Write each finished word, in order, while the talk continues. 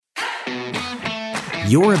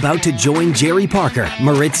You're about to join Jerry Parker,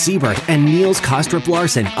 Moritz Siebert, and Niels Kostrup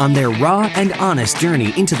Larsen on their raw and honest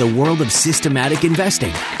journey into the world of systematic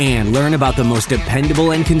investing and learn about the most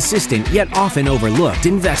dependable and consistent yet often overlooked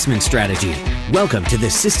investment strategy. Welcome to the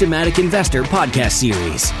Systematic Investor Podcast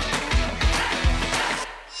Series.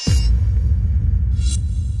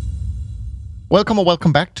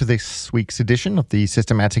 Welcome back to this week's edition of the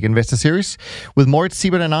Systematic Investor Series with Moritz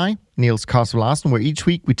Siebert and I, Niels Kostrup Larsen, where each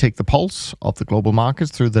week we take the pulse of the global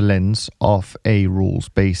markets through the lens of a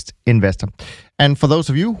rules-based investor. And for those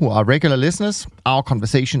of you who are regular listeners, our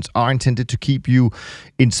conversations are intended to keep you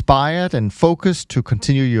inspired and focused to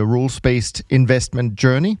continue your rules-based investment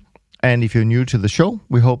journey. And if you're new to the show,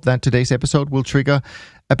 we hope that today's episode will trigger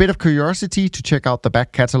a bit of curiosity to check out the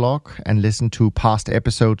back catalog and listen to past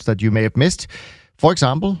episodes that you may have missed. For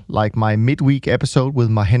example, like my midweek episode with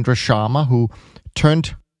Mahendra Sharma, who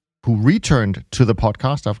returned to the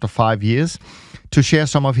podcast after 5 years to share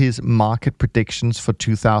some of his market predictions for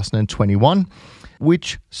 2021,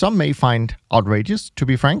 which some may find outrageous, to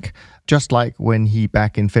be frank, just like when he,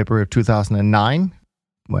 back in February of 2009,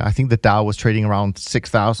 where I think the Dow was trading around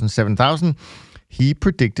 6,000, 7,000, he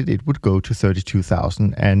predicted it would go to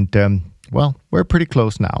 32,000. And, well, we're pretty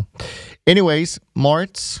close now. Anyways,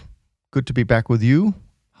 Moritz, good to be back with you.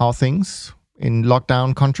 How are things in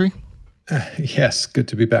lockdown country? Yes, good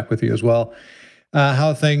to be back with you as well. How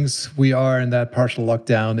are things? We are in that partial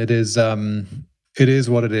lockdown. It is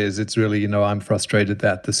what it is. It's really, I'm frustrated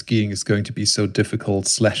that the skiing is going to be so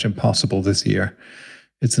difficult / impossible this year.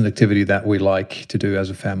 It's an activity that we like to do as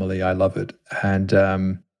a family. I love it.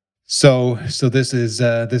 And so this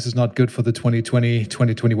is not good for the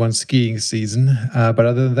 2020-2021 skiing season. But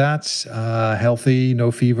other than that, healthy,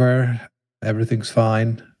 no fever, everything's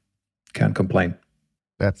fine. Can't complain.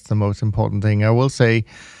 That's the most important thing. I will say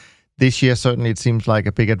this year, certainly it seems like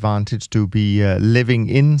a big advantage to be living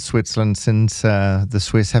in Switzerland since the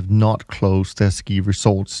Swiss have not closed their ski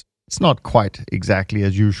resorts. It's not quite exactly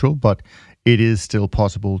as usual, but it is still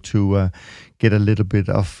possible to get a little bit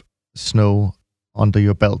of snow under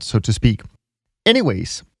your belt, so to speak.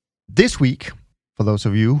 Anyways, this week, for those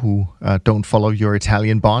of you who don't follow your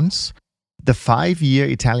Italian bonds, the 5-year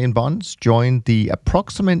Italian bonds joined the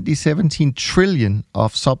approximately 17 trillion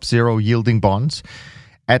of sub-zero yielding bonds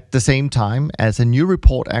at the same time as a new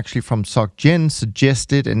report actually from SocGen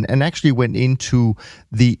suggested and actually went into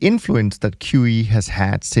the influence that QE has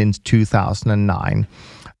had since 2009,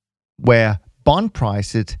 where bond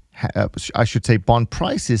prices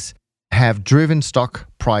have driven stock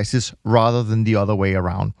prices rather than the other way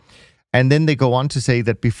around. And then they go on to say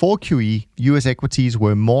that before QE, US equities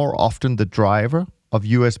were more often the driver of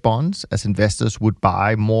US bonds, as investors would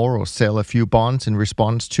buy more or sell a few bonds in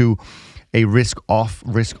response to a risk-off,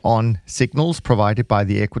 risk-on signals provided by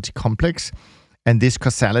the equity complex. And this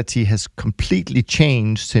causality has completely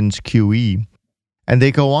changed since QE. And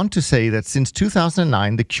they go on to say that since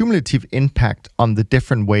 2009, the cumulative impact on the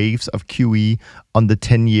different waves of QE on the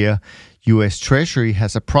 10-year US Treasury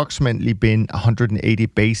has approximately been 180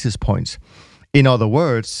 basis points. In other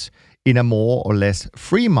words, in a more or less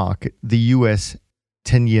free market, the US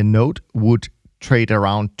 10-year note would trade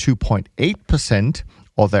around 2.8%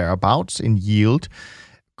 or thereabouts in yield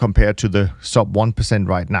compared to the sub 1%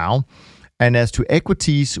 right now. And as to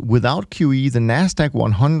equities, without QE, the Nasdaq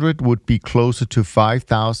 100 would be closer to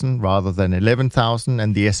 5,000 rather than 11,000,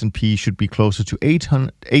 and the S&P should be closer to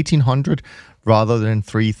 1,800 rather than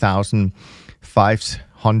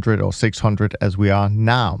 3,500 or 600 as we are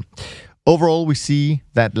now. Overall, we see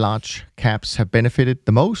that large caps have benefited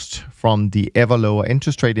the most from the ever lower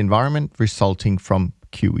interest rate environment resulting from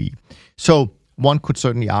QE. So one could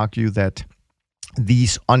certainly argue that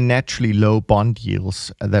these unnaturally low bond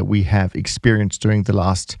yields that we have experienced during the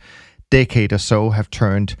last decade or so have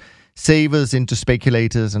turned savers into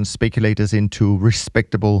speculators and speculators into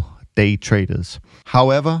respectable day traders.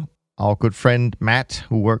 However, our good friend Matt,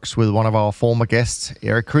 who works with one of our former guests,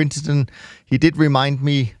 Eric Crinton, he did remind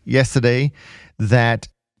me yesterday that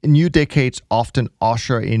new decades often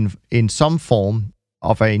usher in some form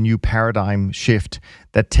of a new paradigm shift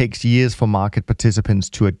that takes years for market participants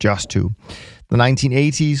to adjust to. The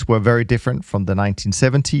 1980s were very different from the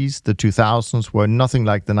 1970s. The 2000s were nothing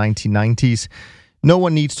like the 1990s. No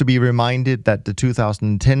one needs to be reminded that the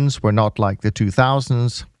 2010s were not like the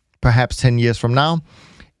 2000s. Perhaps 10 years from now,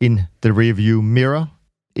 in the rearview mirror,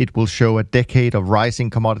 it will show a decade of rising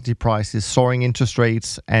commodity prices, soaring interest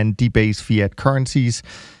rates, and debased fiat currencies.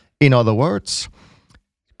 In other words,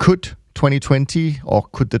 could 2020 or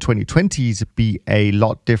could the 2020s be a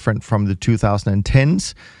lot different from the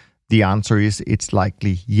 2010s? The answer is it's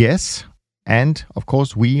likely yes. And of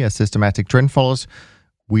course, we as systematic trend followers,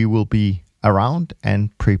 we will be around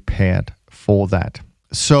and prepared for that.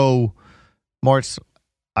 So, Moritz,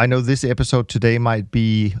 I know this episode today might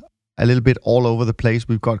be a little bit all over the place.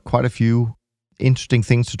 We've got quite a few interesting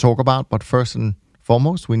things to talk about, but first and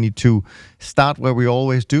foremost, we need to start where we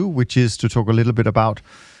always do, which is to talk a little bit about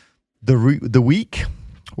the week,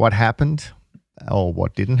 what happened, or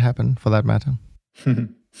what didn't happen for that matter.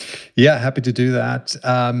 Yeah, happy to do that.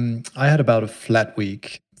 I had about a flat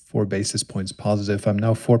week, 4 basis points positive. I'm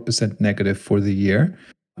now 4% negative for the year.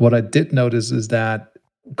 What I did notice is that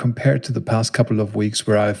compared to the past couple of weeks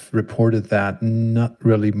where I've reported that not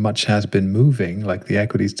really much has been moving, like the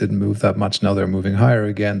equities didn't move that much, now they're moving higher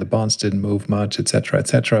again, the bonds didn't move much, etc.,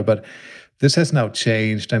 etc. But this has now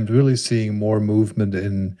changed. I'm really seeing more movement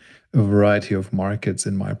in a variety of markets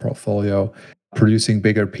in my portfolio, producing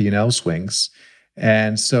bigger P&L swings.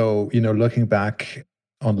 And so, looking back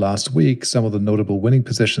on last week, some of the notable winning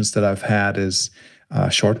positions that I've had is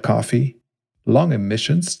short coffee, long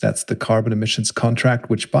emissions, that's the carbon emissions contract,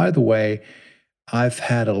 which, by the way, I've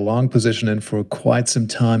had a long position in for quite some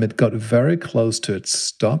time. It got very close to its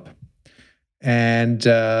stop and,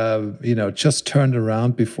 just turned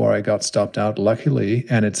around before I got stopped out, luckily.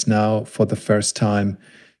 And it's now, for the first time,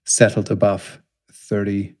 settled above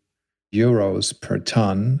 30 euros per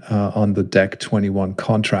ton on the DEC 21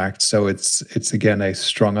 contract. So it's again a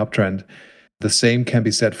strong uptrend. The same can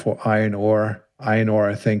be said for iron ore. Iron ore,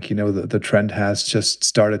 I think, the trend has just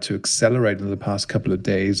started to accelerate in the past couple of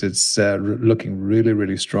days. It's looking really,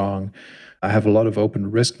 really strong. I have a lot of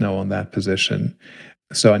open risk now on that position.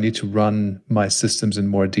 So I need to run my systems in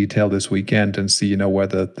more detail this weekend and see, where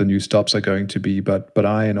the new stops are going to be. But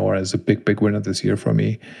iron ore is a big, big winner this year for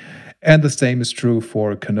me. And the same is true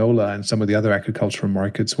for canola and some of the other agricultural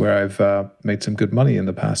markets where I've made some good money in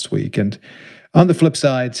the past week. And on the flip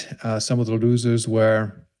side, some of the losers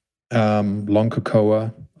were long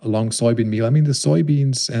cocoa, long soybean meal. I mean, the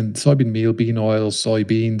soybeans and soybean meal, bean oil,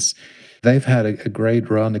 soybeans, they've had a great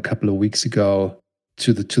run a couple of weeks ago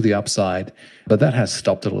to the upside, but that has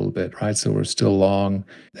stopped a little bit, right? So we're still long,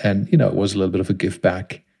 and it was a little bit of a give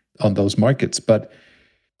back on those markets. But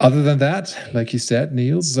other than that, like you said,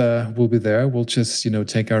 Niels, we'll be there. We'll just,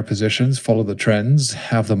 take our positions, follow the trends,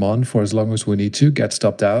 have them on for as long as we need to, get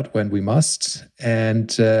stopped out when we must,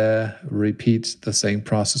 and repeat the same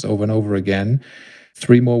process over and over again.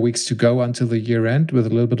 3 more weeks to go until the year end. With a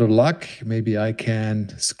little bit of luck, maybe I can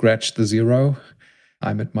scratch the zero.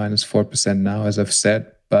 I'm at minus 4% now, as I've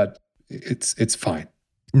said, but it's fine.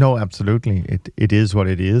 No, absolutely. It is what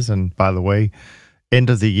it is. And by the way, end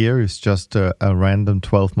of the year is just a random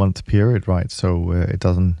 12-month period, right? So it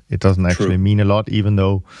doesn't actually mean a lot, even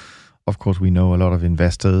though, of course, we know a lot of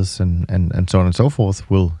investors and so on and so forth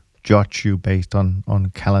will judge you based on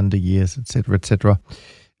calendar years, etc., etc.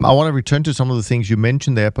 I want to return to some of the things you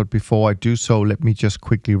mentioned there, but before I do so, let me just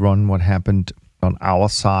quickly run what happened on our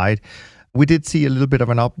side. We did see a little bit of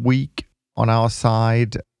an up week on our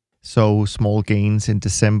side. So small gains in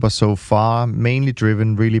December so far, mainly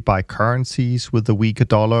driven really by currencies with the weaker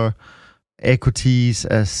dollar, equities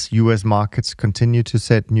as US markets continue to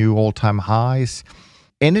set new all-time highs.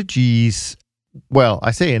 Energies, well,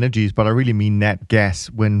 I say energies, but I really mean nat gas.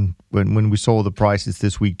 When we saw the prices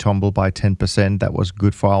this week tumble by 10%, that was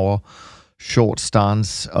good for our short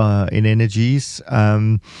stance in energies.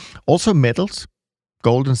 Also metals,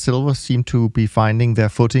 gold and silver seem to be finding their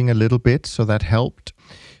footing a little bit, so that helped.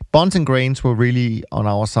 Bonds and grains were really on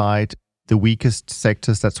our side the weakest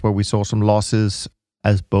sectors. That's where we saw some losses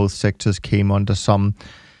as both sectors came under some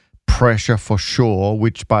pressure for sure,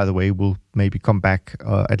 which, by the way, will maybe come back,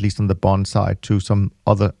 at least on the bond side, to some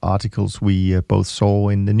other articles we both saw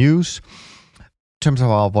in the news. In terms of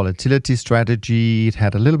our volatility strategy, it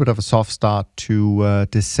had a little bit of a soft start to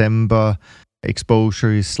December.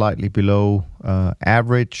 Exposure is slightly below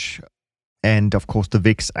average. And of course, the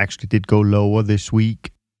VIX actually did go lower this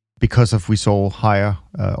week because we saw higher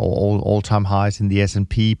or all-time highs in the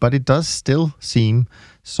S&P, but it does still seem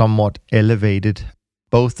somewhat elevated,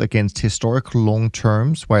 both against historical long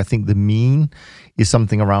terms, where I think the mean is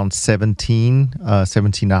something around 17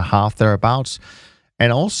 and a half thereabouts.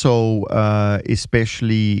 And also,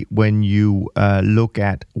 especially when you look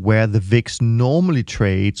at where the VIX normally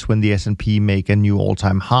trades when the S&P make a new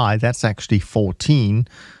all-time high, that's actually 14,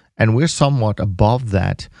 and we're somewhat above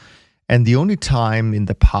that. And the only time in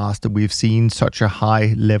the past that we've seen such a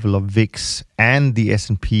high level of VIX and the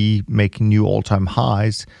S&P making new all-time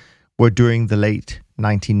highs were during the late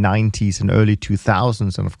 1990s and early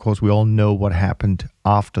 2000s. And of course, we all know what happened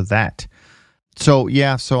after that. So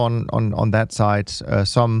on that side,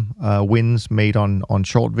 some wins made on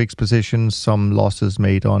short VIX positions, some losses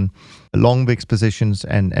made on long VIX positions,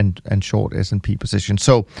 and short S&P positions.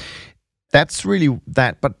 So that's really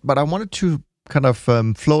that. But I wanted to kind of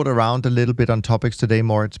float around a little bit on topics today,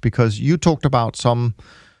 Moritz, because you talked about some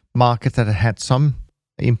markets that had some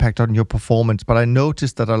impact on your performance, but I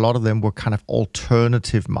noticed that a lot of them were kind of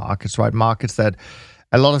alternative markets, right? Markets that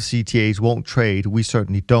a lot of CTAs won't trade. We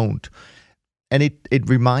certainly don't. And it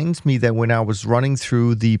reminds me that when I was running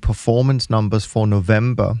through the performance numbers for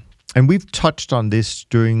November, and we've touched on this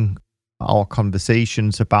during our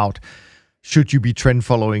conversations about should you be trend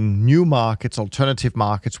following new markets, alternative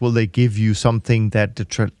markets, will they give you something that the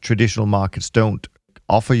traditional markets don't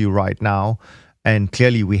offer you right now? And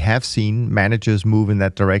clearly we have seen managers move in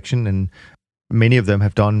that direction, and many of them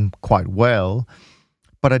have done quite well.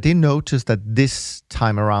 But I did notice that this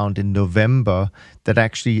time around in November, that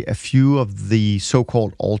actually a few of the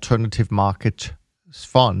so-called alternative market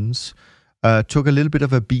funds took a little bit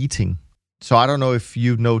of a beating. So I don't know if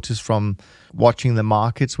you've noticed from watching the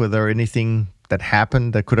markets, whether anything that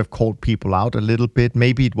happened that could have called people out a little bit.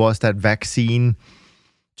 Maybe it was that vaccine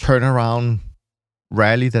turnaround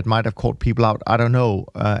rally that might have caught people out. I don't know.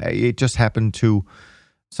 It just happened to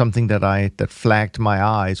something that flagged my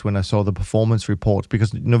eyes when I saw the performance reports,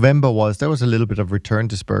 because November there was a little bit of return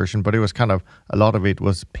dispersion, but it was kind of, a lot of it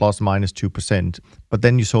was plus minus 2%. But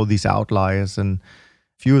then you saw these outliers, and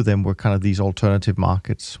few of them were kind of these alternative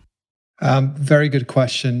markets. Very good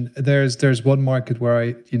question. There's one market where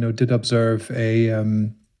I did observe a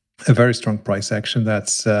very strong price action.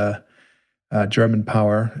 That's German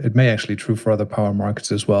power. It may actually be true for other power markets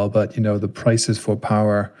as well, but the prices for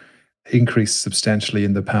power increased substantially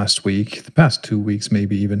in the past 2 weeks,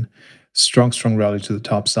 maybe even. Strong rally to the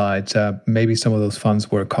top side. Maybe some of those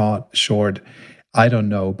funds were caught short. I don't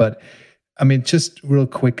know. But I mean, just real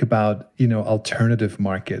quick about, alternative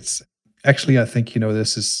markets. Actually, I think,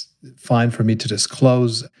 this is fine for me to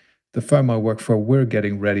disclose. The firm I work for, we're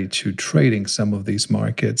getting ready to trading some of these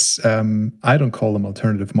markets. I don't call them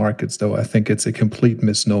alternative markets, though. I think it's a complete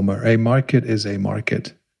misnomer. A market is a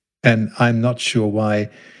market. And I'm not sure why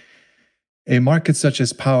a market such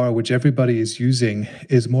as power, which everybody is using,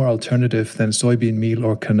 is more alternative than soybean meal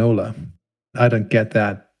or canola. I don't get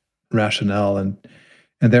that rationale, and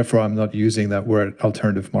therefore I'm not using that word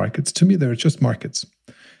alternative markets. To me, they're just markets.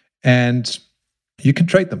 And you can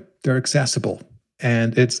trade them. They're accessible.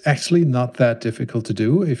 And it's actually not that difficult to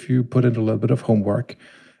do. If you put in a little bit of homework,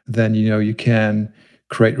 then you can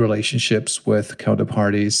create relationships with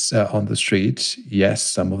counterparties on the street. Yes,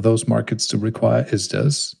 some of those markets do require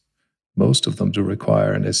ISDAs. Most of them do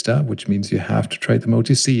require an ISDA, which means you have to trade them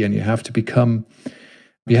OTC, and you have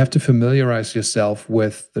to familiarize yourself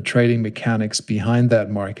with the trading mechanics behind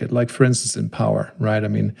that market. Like, for instance, in power, right? I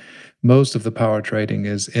mean, most of the power trading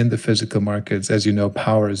is in the physical markets. As you know,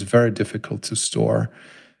 power is very difficult to store,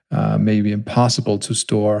 maybe impossible to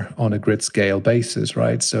store on a grid scale basis,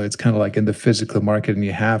 right? So it's kind of like in the physical market,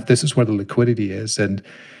 and this is where the liquidity is. And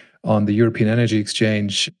on the European Energy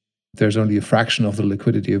Exchange, there's only a fraction of the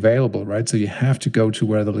liquidity available, right? So you have to go to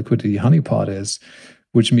where the liquidity honeypot is,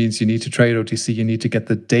 which means you need to trade OTC. You need to get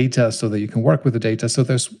the data so that you can work with the data. So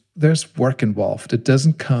there's work involved. It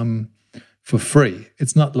doesn't come for free.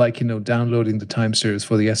 It's not like, downloading the time series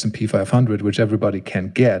for the S&P 500, which everybody can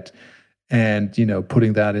get, and,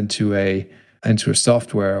 putting that into a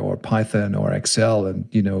software or Python or Excel and,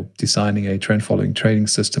 designing a trend following trading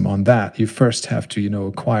system on that. You first have to,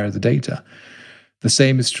 acquire the data. The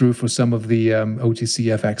same is true for some of the OTC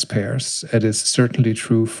FX pairs. It is certainly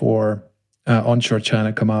true for onshore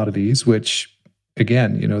China commodities, which,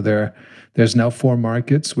 again, there's now 4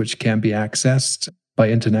 markets which can be accessed by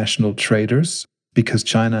international traders because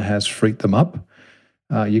China has freed them up.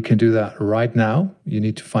 You can do that right now. You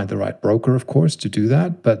need to find the right broker, of course, to do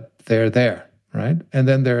that, but they're there, right? And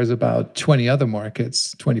then there's about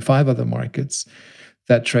 25 other markets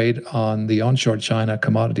that trade on the onshore China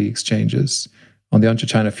commodity exchanges, on the onshore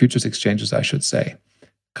China futures exchanges, I should say.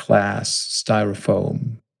 Glass,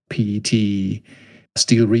 styrofoam, PET,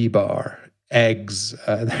 steel rebar, eggs.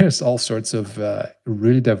 There's all sorts of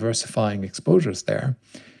really diversifying exposures there.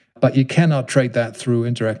 But you cannot trade that through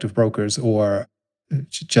Interactive Brokers or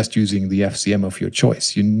just using the FCM of your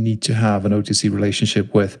choice. You need to have an OTC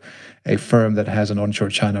relationship with a firm that has an onshore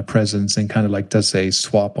China presence and kind of like does a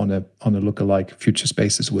swap on a lookalike futures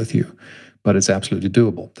basis with you. But it's absolutely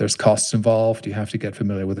doable. There's costs involved. You have to get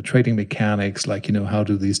familiar with the trading mechanics, like, how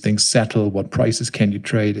do these things settle? What prices can you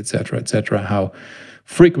trade, et cetera, how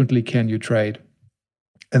frequently can you trade?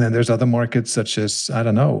 And then there's other markets such as, I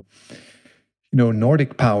don't know,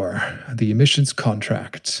 Nordic Power, the emissions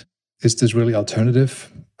contract. Is this really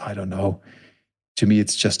alternative? I don't know. To me,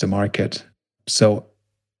 it's just a market. So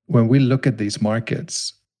when we look at these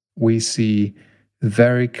markets, we see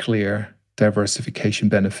very clear diversification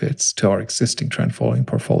benefits to our existing trend following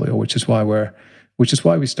portfolio, which is why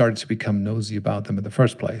we started to become nosy about them in the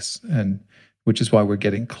first place, and which is why we're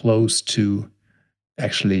getting close to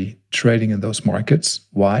actually trading in those markets.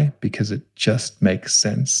 Why? Because it just makes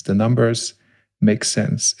sense. The numbers make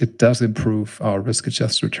sense. It does improve our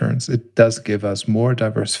risk-adjusted returns. It does give us more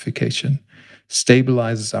diversification,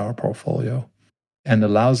 stabilizes our portfolio, and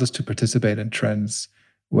allows us to participate in trends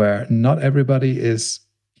where not everybody is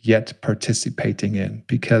yet participating in,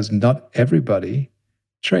 because not everybody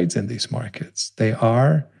trades in these markets. They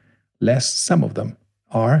are some of them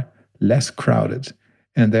are less crowded,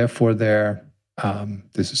 and therefore they're,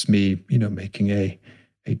 this is me, making a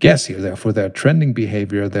guess here. Therefore, their trending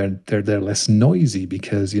behavior, they're less noisy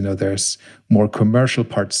because there's more commercial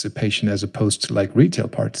participation as opposed to like retail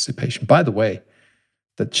participation. By the way,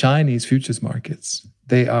 the Chinese futures markets,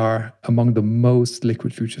 they are among the most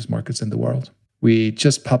liquid futures markets in the world. We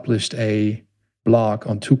just published a blog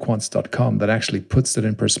on 2quants.com that actually puts it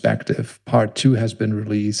in perspective. Part 2 has been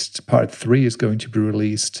released. Part 3 is going to be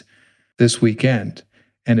released this weekend.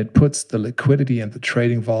 And it puts the liquidity and the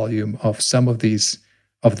trading volume of some of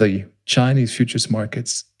the Chinese futures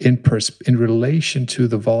markets in relation to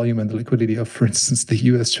the volume and the liquidity of, for instance, the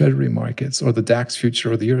US Treasury markets or the DAX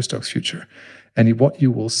future or the Eurostoxx future. And what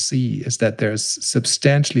you will see is that there's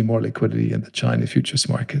substantially more liquidity in the China futures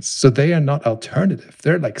markets. So they are not alternative.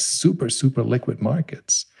 They're like super, super liquid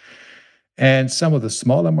markets. And some of the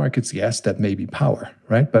smaller markets, yes, that may be power,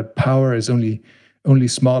 right? But power is only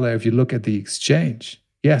smaller if you look at the exchange.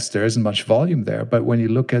 Yes, there isn't much volume there. But when you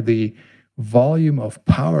look at the volume of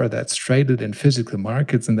power that's traded in physical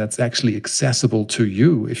markets and that's actually accessible to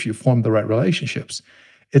you if you form the right relationships,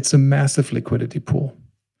 it's a massive liquidity pool.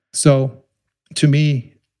 So to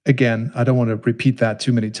me, again, I don't want to repeat that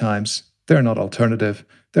too many times. They're not alternative.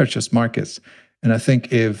 They're just markets. And I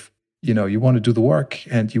think if you want to do the work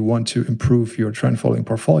and you want to improve your trend following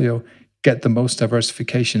portfolio, get the most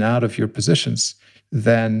diversification out of your positions,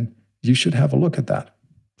 then you should have a look at that.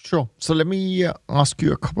 Sure. So let me ask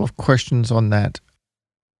you a couple of questions on that.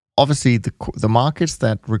 Obviously, the markets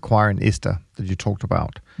that require an ISDA that you talked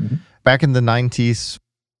about. Mm-hmm. Back in the 90s,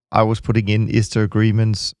 I was putting in ISDA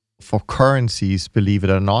agreements for currencies, believe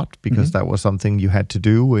it or not, because that was something you had to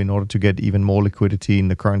do in order to get even more liquidity in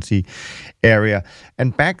the currency area.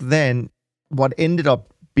 And back then, what ended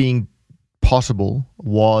up being possible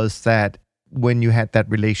was that when you had that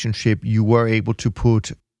relationship, you were able to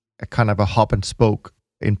put a kind of a hub and spoke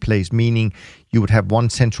in place, meaning you would have one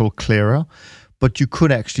central clearer, but you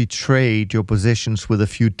could actually trade your positions with a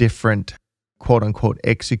few different quote-unquote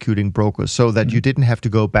executing brokers, so that you didn't have to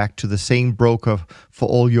go back to the same broker for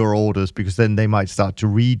all your orders, because then they might start to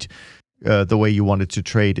read the way you wanted to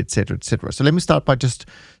trade, et cetera, et cetera. So let me start by just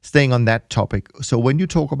staying on that topic. So when you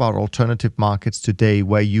talk about alternative markets today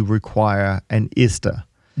where you require an ISDA,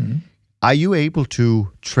 are you able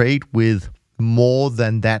to trade with more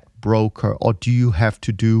than that broker, or do you have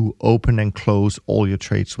to do open and close all your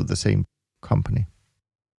trades with the same company?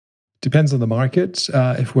 Depends on the market.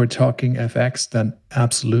 If we're talking FX, then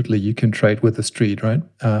absolutely you can trade with the street, right?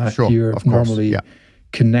 Sure, you're of course, normally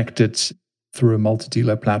connected through a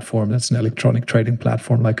multi-dealer platform. That's an electronic trading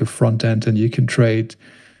platform like a front end, and you can trade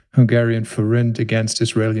Hungarian forint against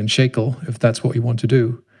Israeli shekel if that's what you want to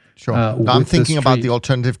do. Sure. I'm thinking about the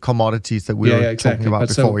alternative commodities that we were talking about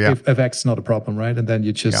before. If FX is not a problem, right? And then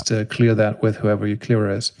you just clear that with whoever your clearer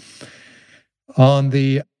is. On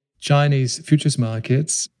the Chinese futures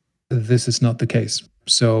markets, this is not the case.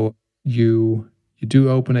 So you do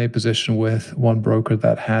open a position with one broker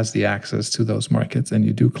that has the access to those markets, and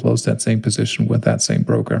you do close that same position with that same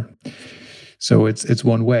broker. So it's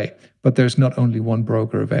one way. But there's not only one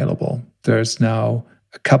broker available. There's now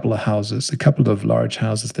a couple of large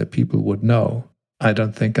houses that people would know. I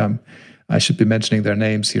don't think I should be mentioning their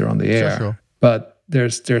names here on the air. Sure. But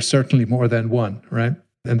there's certainly more than one, right?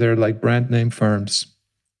 And they're like brand name firms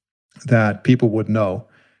that people would know.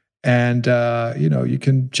 And, you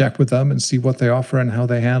can check with them and see what they offer and how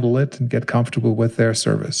they handle it and get comfortable with their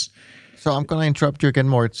service. So I'm going to interrupt you again,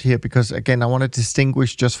 Moritz, here, because, again, I want to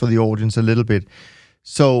distinguish just for the audience a little bit.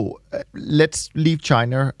 So let's leave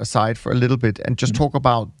China aside for a little bit and just talk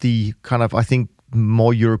about the kind of, I think,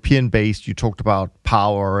 more European-based. You talked about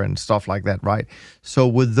power and stuff like that, right? So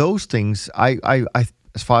with those things, I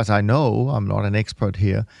as far as I know, I'm not an expert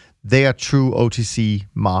here, they are true OTC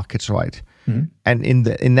markets, right? And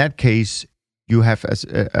in that case, you have, as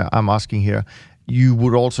I'm asking here, you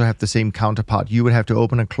would also have the same counterpart. You would have to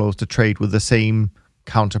open and close the trade with the same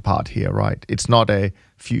counterpart here, right? It's not a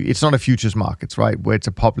futures markets, right, where it's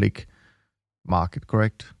a public market,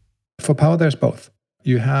 correct? For power, there's both.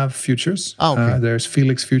 You have futures. Okay. There's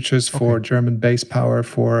Felix futures for German base power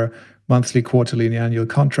for monthly, quarterly, and annual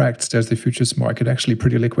contracts. There's the futures market, actually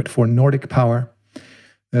pretty liquid, for Nordic power.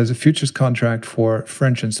 There's a futures contract for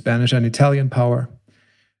French and Spanish and Italian power.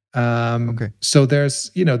 So there's,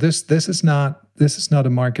 this is not a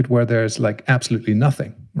market where there's like absolutely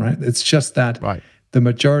nothing, right? It's just that the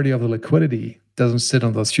majority of the liquidity doesn't sit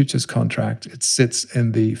on those futures contracts. It sits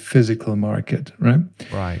in the physical market, right?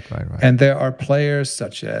 Right. And there are players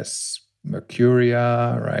such as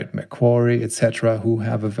Mercuria, right, Macquarie, etc., who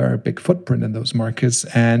have a very big footprint in those markets.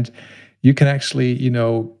 And you can actually,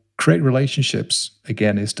 create relationships,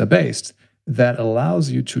 again, ISDA-based, that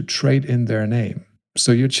allows you to trade in their name.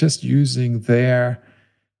 So you're just using their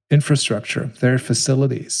infrastructure, their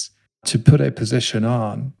facilities to put a position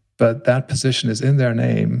on, but that position is in their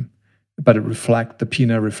name, but the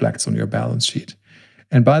PNA reflects on your balance sheet.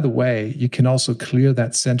 And by the way, you can also clear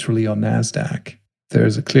that centrally on NASDAQ.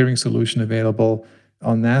 There's a clearing solution available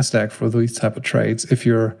on NASDAQ for these type of trades. If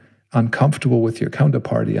you're uncomfortable with your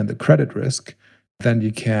counterparty and the credit risk, then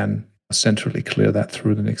you can centrally clear that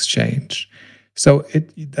through an exchange. So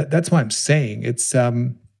that's why I'm saying it's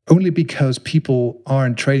only because people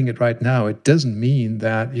aren't trading it right now. It doesn't mean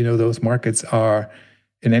that those markets are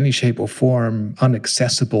in any shape or form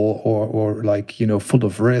unaccessible or like full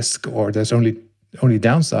of risk, or there's only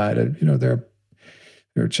downside.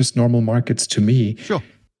 They're just normal markets to me. Sure,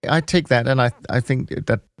 I take that, and I think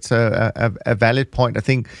that's a valid point. I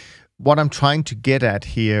think what I'm trying to get at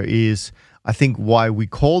here is, I think why we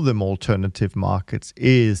call them alternative markets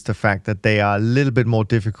is the fact that they are a little bit more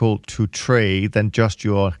difficult to trade than just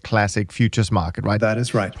your classic futures market, right? That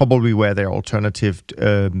is right. Probably where they're alternative,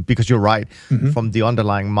 because you're right, from the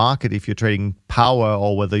underlying market, if you're trading power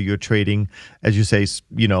or whether you're trading, as you say,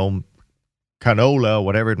 canola or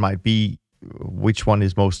whatever it might be, which one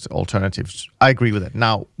is most alternatives? I agree with that.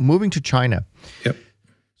 Now, moving to China. Yep.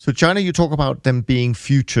 So China, you talk about them being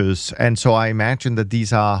futures, and so I imagine that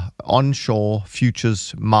these are onshore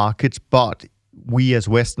futures markets, but we as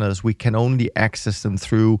Westerners, we can only access them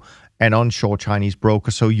through an onshore Chinese broker.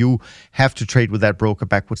 So you have to trade with that broker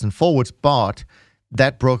backwards and forwards, but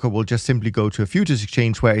that broker will just simply go to a futures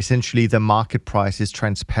exchange where essentially the market price is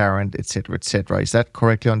transparent, et cetera, et cetera. Is that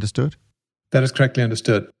correctly understood? That is correctly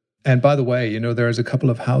understood. And by the way, there is a couple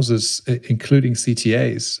of houses, including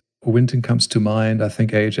CTAs. Winton comes to mind. I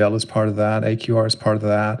think AHL is part of that. AQR is part of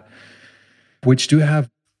that, which do have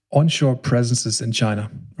onshore presences in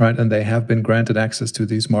China, right? And they have been granted access to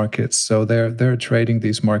these markets. So they're trading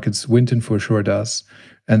these markets. Winton for sure does.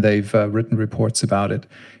 And they've written reports about it.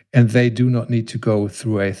 And they do not need to go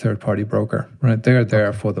through a third-party broker, right? They're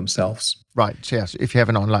there for themselves. Right. So yes, if you have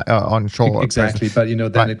an onshore exactly, presence.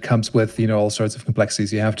 But then it comes with all sorts of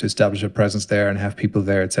complexities. You have to establish a presence there and have people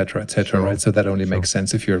there, et cetera, right? So that only makes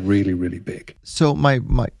sense if you're really, really big. So my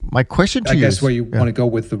question to you, I guess where you want to go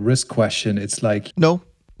with the risk question, it's like no,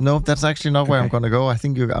 that's actually not where I'm going to go. I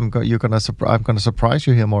think I'm going to surprise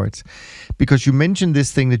you here, Moritz, because you mentioned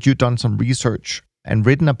this thing that you've done some research and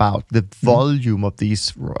written about the volume of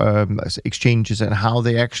these exchanges and how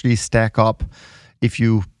they actually stack up, if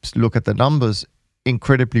you look at the numbers,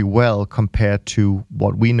 incredibly well compared to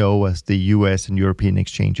what we know as the US and European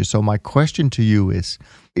exchanges. So my question to you is,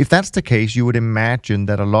 if that's the case, you would imagine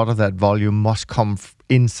that a lot of that volume must come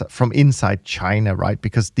from inside China, right?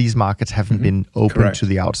 Because these markets haven't been open to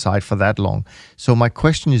the outside for that long. So my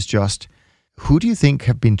question is just, who do you think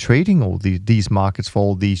have been trading all these markets for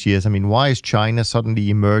all these years? I mean, why is China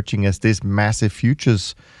suddenly emerging as this massive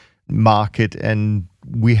futures market and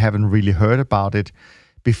we haven't really heard about it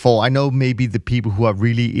before? I know maybe the people who are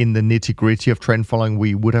really in the nitty-gritty of trend following,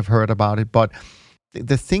 we would have heard about it, but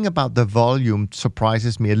the thing about the volume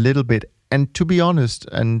surprises me a little bit. And to be honest,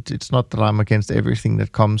 and it's not that I'm against everything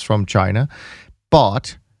that comes from China,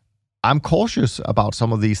 but I'm cautious about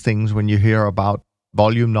some of these things when you hear about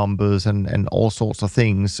volume numbers and all sorts of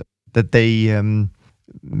things, that they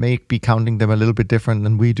may be counting them a little bit different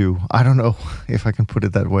than we do. I don't know if I can put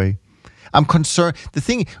it that way. I'm concerned.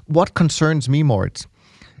 What concerns me, Moritz,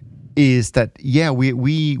 is that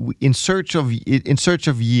we in search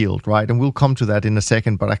of yield, right? And we'll come to that in a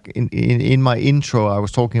second. But in my intro, I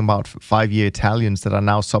was talking about 5-year Italians that are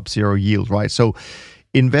now sub-zero yield, right? So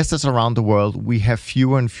investors around the world, we have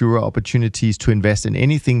fewer and fewer opportunities to invest in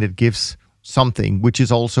anything that gives something, which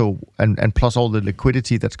is also, and plus all the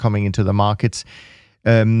liquidity that's coming into the markets,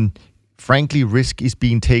 frankly, risk is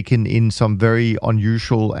being taken in some very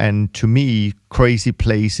unusual and, to me, crazy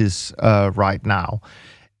places right now.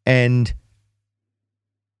 And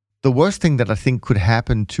the worst thing that I think could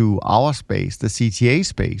happen to our space, the CTA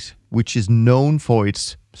space, which is known for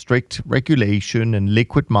its strict regulation and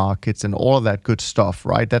liquid markets and all of that good stuff,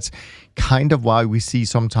 right? That's kind of why we see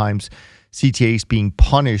sometimes CTAs being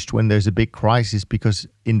punished when there's a big crisis, because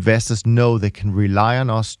investors know they can rely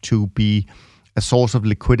on us to be a source of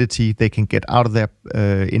liquidity. They can get out of their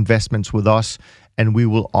investments with us, and we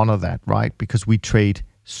will honor that, right? Because we trade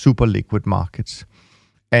super liquid markets.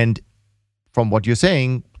 And from what you're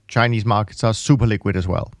saying, Chinese markets are super liquid as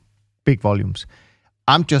well, big volumes.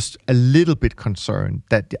 I'm just a little bit concerned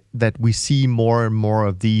that we see more and more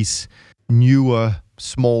of these newer,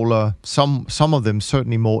 smaller, some of them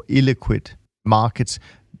certainly more illiquid markets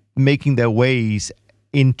making their ways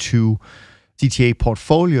into CTA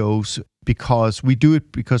portfolios, because we do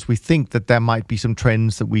it because we think that there might be some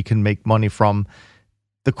trends that we can make money from.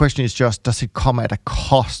 The question is just, does it come at a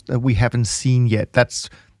cost that we haven't seen yet?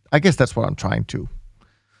 I guess that's what I'm trying to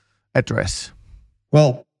address.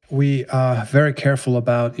 Well, we are very careful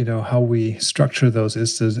about, how we structure those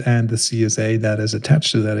ISTAs and the CSA that is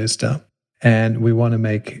attached to that ISTA. And we want to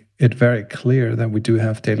make it very clear that we do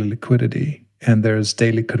have daily liquidity, and there's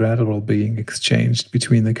daily collateral being exchanged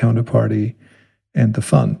between the counterparty and the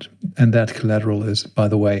fund. And that collateral is, by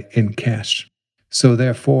the way, in cash. So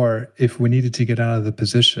therefore, if we needed to get out of the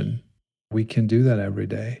position, we can do that every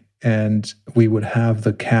day. And we would have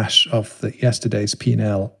the cash of the yesterday's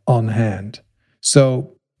P&L on hand.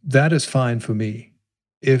 So that is fine for me.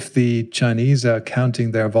 If the Chinese are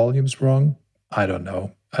counting their volumes wrong, I don't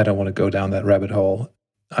know. I don't want to go down that rabbit hole.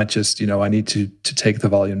 I just, I need to take the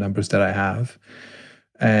volume numbers that I have.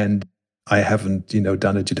 And I haven't,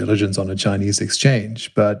 done a due diligence on a Chinese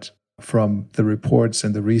exchange. But from the reports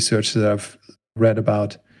and the research that I've read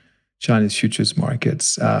about Chinese futures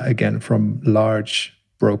markets, again, from large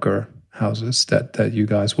broker houses that you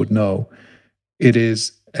guys would know, it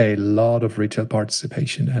is a lot of retail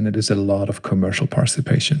participation and it is a lot of commercial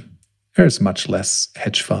participation. There's much less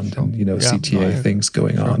hedge fund and CTA things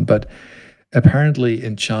going on. But apparently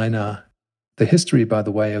in China, the history, by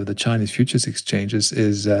the way, of the Chinese futures exchanges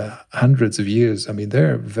is hundreds of years. I mean,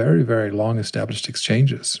 they're very, very long established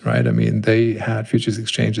exchanges, right? I mean, they had futures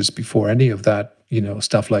exchanges before any of that,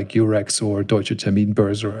 stuff like Eurex or Deutsche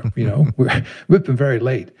Terminbörse, or, we've been very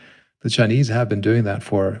late. The Chinese have been doing that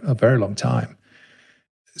for a very long time.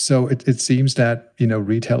 So it seems that,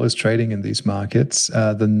 retail is trading in these markets.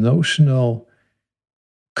 The notional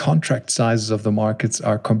contract sizes of the markets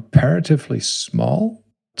are comparatively small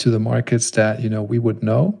to the markets that, we would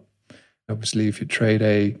know. Obviously, if you trade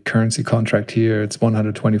a currency contract here, it's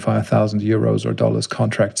 125,000 euros or dollars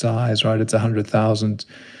contract size, right? It's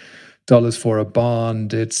 $100,000 for a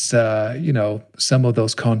bond. It's, some of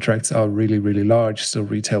those contracts are really, really large, so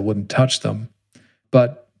retail wouldn't touch them.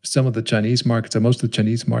 But some of the Chinese markets, or most of the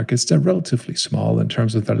Chinese markets, they're relatively small in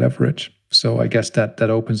terms of their leverage. So I guess that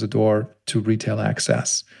opens the door to retail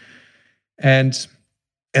access. And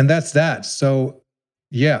that's that. So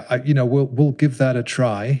yeah, we'll give that a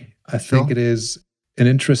try. I think it is an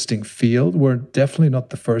interesting field. We're definitely not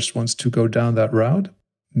the first ones to go down that route.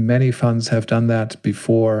 Many funds have done that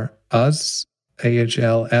before us.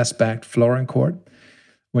 AHL, S-backed, Florencourt.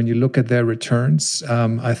 When you look at their returns,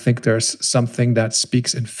 I think there's something that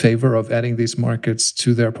speaks in favor of adding these markets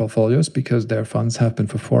to their portfolios, because their funds have been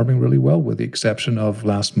performing really well, with the exception of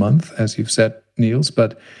last month, as you've said, Niels.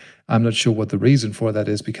 But I'm not sure what the reason for that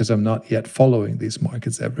is, because I'm not yet following these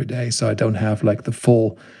markets every day. So I don't have the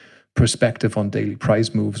full perspective on daily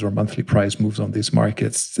price moves or monthly price moves on these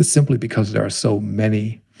markets. It's simply because there are so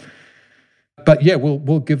many. But yeah,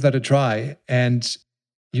 we'll give that a try. And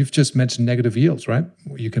you've just mentioned negative yields, right?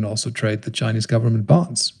 You can also trade the Chinese government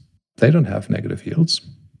bonds. They don't have negative yields.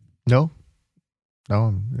 No,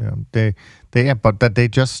 but they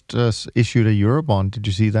just issued a Eurobond. Did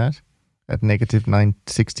you see that? At negative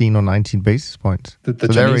 16 or 19 basis points. So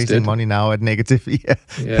they're raising money now at negative. Yeah.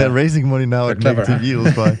 They're raising money now at clever, negative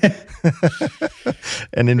yields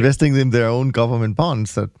and investing in their own government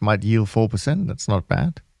bonds that might yield 4%. That's not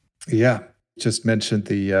bad. Yeah. Just mentioned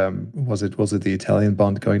the was it the Italian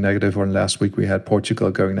bond going negative, or last week we had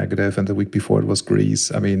Portugal going negative, and the week before it was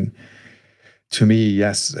Greece. I mean, to me,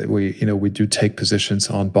 yes, we do take positions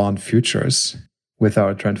on bond futures with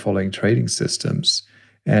our trend following trading systems,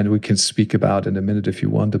 and we can speak about in a minute, if you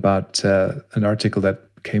want, about an article that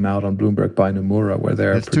came out on Bloomberg by Nomura, where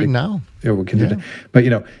they're doing now. Yeah, we can do that. But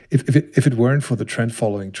if it weren't for the trend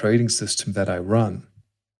following trading system that I run,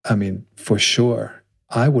 I mean, for sure,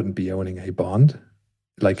 I wouldn't be owning a bond.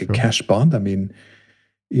 like a cash bond. I mean,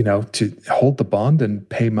 to hold the bond and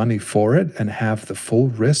pay money for it and have the full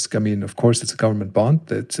risk. I mean, of course, it's a government bond.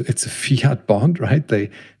 It's a fiat bond, right?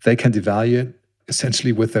 They can devalue it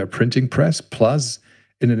essentially with their printing press. Plus,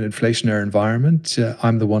 in an inflationary environment,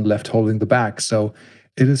 I'm the one left holding the bag. So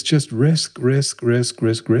it is just risk,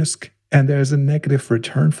 and there's a negative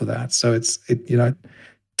return for that. So I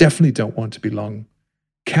definitely don't want to be long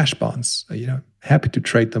cash bonds. Happy to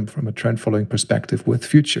trade them from a trend following perspective with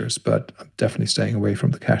futures, but I'm definitely staying away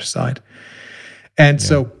from the cash side. And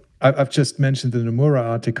so I've just mentioned the Nomura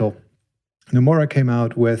article. Nomura came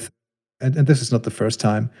out with, and this is not the first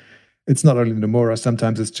time, it's not only Nomura,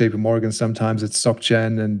 sometimes it's JP Morgan, sometimes it's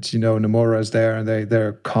SocGen, and Nomura is there, and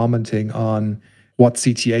they're commenting on what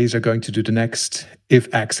CTAs are going to do the next.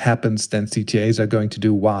 If X happens, then CTAs are going to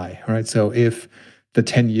do Y, right? So if the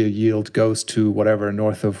 10-year yield goes to whatever,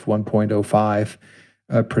 north of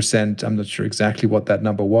 1.05%, I'm not sure exactly what that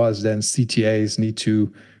number was, then CTAs need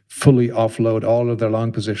to fully offload all of their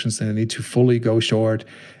long positions and they need to fully go short.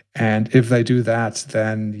 And if they do that,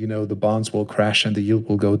 then, the bonds will crash and the yield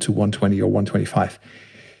will go to 120 or 125.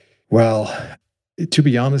 Well, to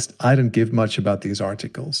be honest, I don't give much about these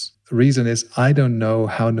articles. The reason is I don't know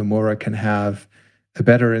how Nomura can have a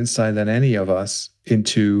better insight than any of us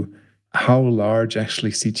into how large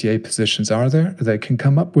actually CTA positions are there. They can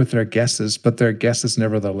come up with their guesses, but their guesses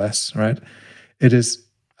nevertheless, right? It is,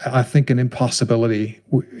 I think, an impossibility,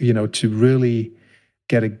 to really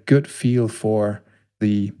get a good feel for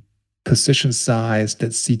the position size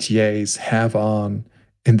that CTAs have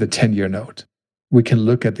in the 10-year note. We can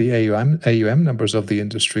look at the AUM numbers of the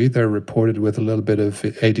industry. They're reported with a little bit of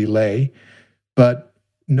a delay, but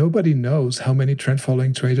nobody knows how many trend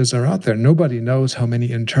following traders are out there. Nobody knows how many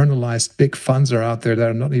internalized big funds are out there that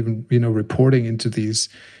are not even, reporting into these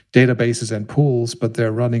databases and pools, but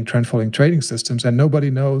they're running trend following trading systems. And nobody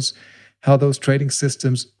knows how those trading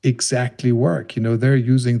systems exactly work. They're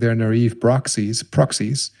using their naive proxies,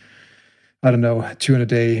 I don't know,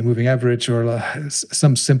 200-day moving average or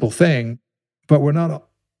some simple thing, but we're not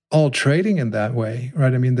all trading in that way,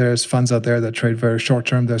 right? I mean, there's funds out there that trade very short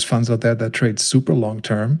term. There's funds out there that trade super long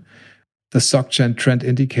term. The SocGen trend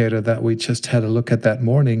indicator that we just had a look at that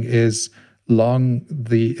morning is short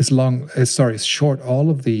all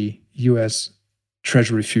of the US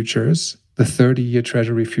Treasury futures, the 30-year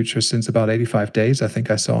Treasury futures since about 85 days, I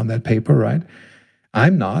think I saw in that paper, right?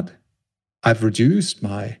 I'm not. I've reduced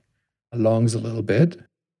my longs a little bit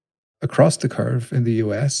across the curve in the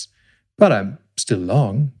US, but I'm still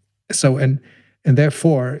long. So, and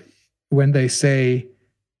therefore, when they say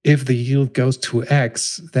if the yield goes to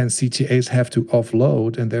X, then CTAs have to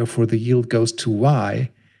offload, and therefore the yield goes to Y,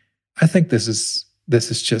 I think this is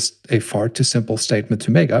just a far too simple statement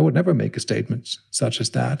to make. I would never make a statement such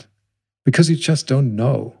as that because you just don't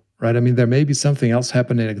know, right? I mean, there may be something else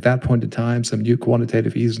happening at that point in time, some new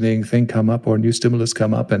quantitative easing thing come up or new stimulus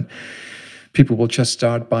come up, and people will just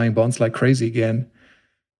start buying bonds like crazy again.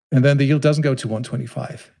 And then the yield doesn't go to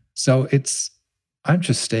 125. So I'm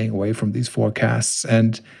just staying away from these forecasts.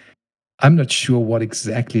 And I'm not sure what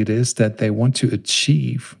exactly it is that they want to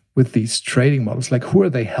achieve with these trading models. Like, who are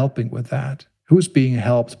they helping with that? Who's being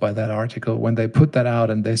helped by that article when they put that out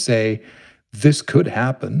and they say, this could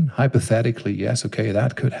happen, hypothetically, yes, okay,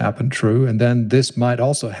 that could happen, true. And then this might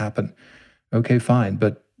also happen. Okay, fine.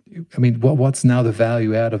 But I mean, what's now the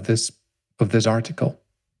value add of this article?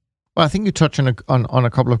 Well, I think you touch on a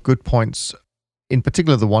couple of good points. In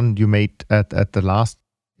particular, the one you made at the last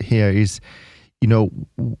here is,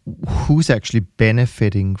 who's actually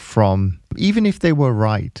benefiting from, even if they were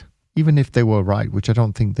right, which I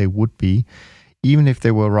don't think they would be, even if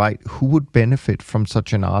they were right, who would benefit from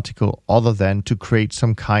such an article other than to create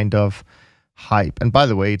some kind of hype? And by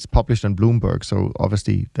the way, it's published on Bloomberg, so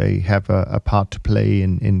obviously they have a part to play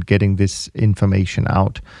in getting this information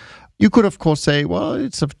out. You could, of course, say, well,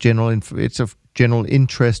 it's of general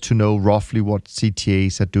interest to know roughly what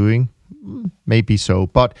CTAs are doing. Maybe so,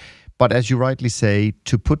 but as you rightly say,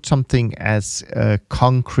 to put something as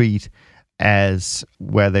concrete as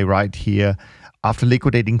where they write here, after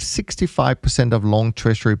liquidating 65% of long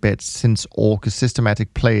treasury bets since August,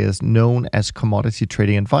 systematic players known as commodity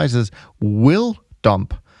trading advisors will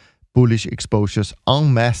dump bullish exposures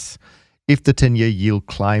en masse if the 10-year yield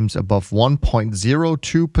climbs above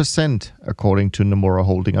 1.02%, according to Nomura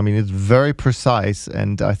Holding. I mean, it's very precise,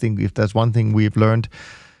 and I think if there's one thing we've learned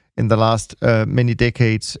in the last many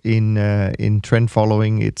decades in trend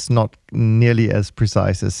following, it's not nearly as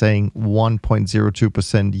precise as saying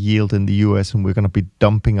 1.02% yield in the US, and we're going to be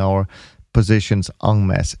dumping our positions en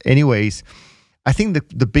masse. Anyways, I think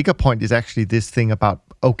the bigger point is actually this thing about,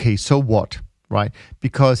 okay, so what? right?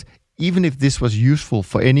 Because even if this was useful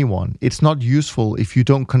for anyone, it's not useful if you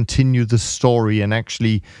don't continue the story and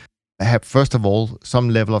actually have, first of all, some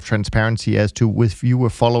level of transparency as to if you were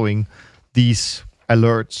following these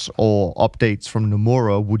alerts or updates from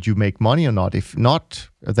Nomura, would you make money or not? If not,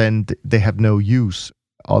 then they have no use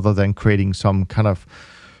other than creating some kind of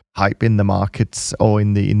hype in the markets or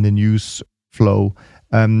in the news flow.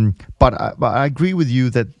 But I agree with you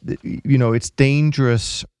that, you know, it's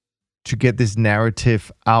dangerous to get this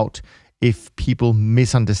narrative out if people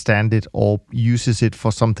misunderstand it or uses it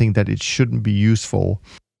for something that it shouldn't be used for.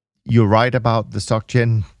 You're right about the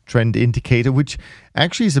SocGen trend indicator, which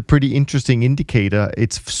actually is a pretty interesting indicator.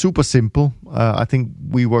 It's super simple. I think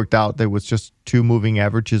we worked out there was just 2 moving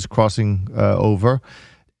averages crossing over.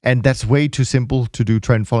 And that's way too simple to do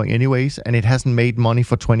trend following anyways. And it hasn't made money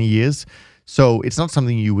for 20 years. So it's not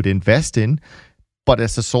something you would invest in. But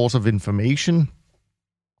as a source of information,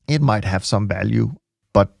 it might have some value.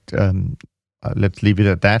 But let's leave it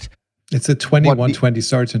at that. It's a 21-20,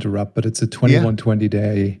 sorry to interrupt, but it's a 21-20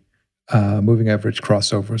 day moving average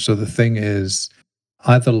crossover. So the thing is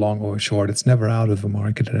either long or short. It's never out of the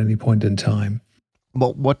market at any point in time.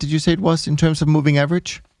 What did you say it was in terms of moving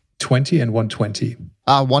average? 20 and 120.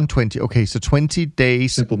 120. Okay, so 20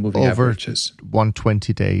 days simple moving over averages.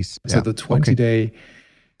 120 days. So the 20-day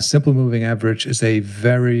simple moving average is a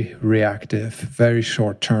very reactive, very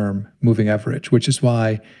short-term moving average, which is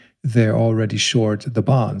why they're already short the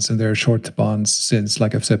bonds. And they're short the bonds since,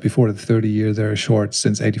 like I've said before, the 30-year, they're short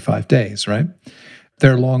since 85 days, right?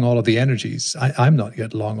 They're long all of the energies. I'm not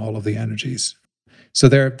yet long all of the energies. So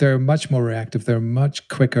they're much more reactive. They're much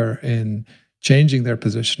quicker in changing their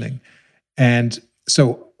positioning. And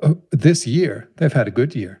so this year, they've had a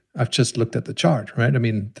good year. I've just looked at the chart, right? I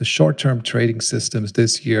mean, the short-term trading systems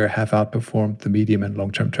this year have outperformed the medium and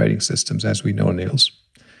long-term trading systems, as we know, Niels,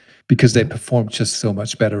 because they performed just so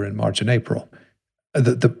much better in March and April.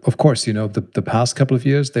 Of course, you know, the past couple of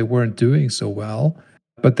years, they weren't doing so well,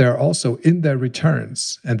 but they're also in their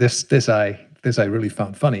returns. And this I really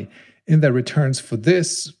found funny. In their returns for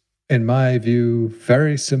this, in my view,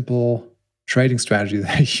 very simple trading strategy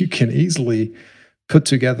that you can easily put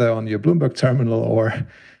together on your Bloomberg terminal or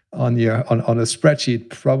on a spreadsheet,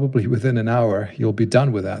 probably within an hour, you'll be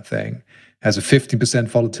done with that thing. Has a 15%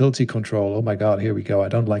 volatility control. Oh my God, here we go. I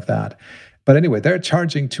don't like that. But anyway, they're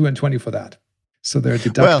charging 2 and 20 for that. So they're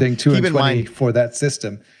deducting 2 and 20 for that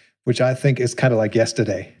system, which I think is kind of like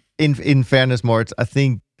yesterday. In fairness, Moritz,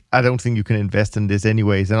 I don't think you can invest in this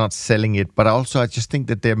anyways. They're not selling it. But also, I just think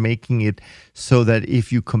that they're making it so that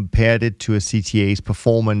if you compared it to a CTA's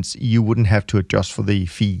performance, you wouldn't have to adjust for the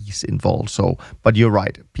fees involved. So, but you're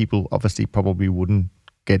right. People obviously probably wouldn't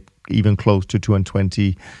get even close to 2 and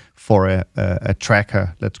 20 for a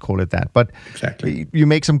tracker, let's call it that. But exactly, you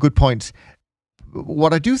make some good points.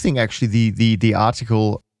 What I do think, actually, the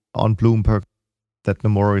article on Bloomberg that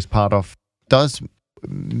Nomura is part of does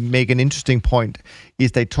make an interesting point,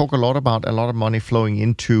 is they talk a lot about a lot of money flowing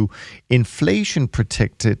into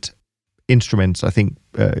inflation-protected instruments, I think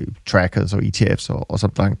trackers or ETFs or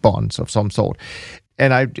something like bonds of some sort.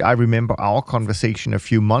 And I remember our conversation a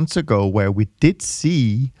few months ago where we did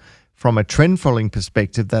see, from a trend following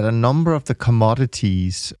perspective, that a number of the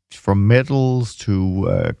commodities, from metals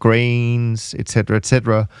to grains,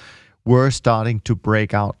 etc., were starting to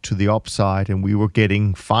break out to the upside, and we were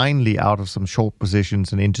getting finally out of some short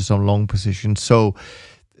positions and into some long positions. So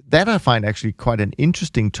that I find actually quite an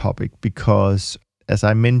interesting topic, because as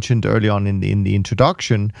I mentioned early on in the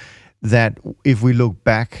introduction, that if we look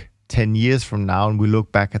back 10 years from now and we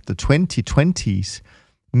look back at the 2020s,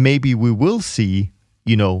 maybe we will see,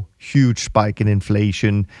 you know, huge spike in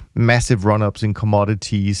inflation, massive run-ups in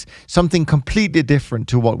commodities, something completely different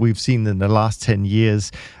to what we've seen in the last 10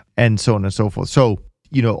 years, and so on and so forth. So,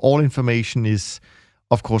 you know, all information is,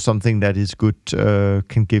 of course, something that is good,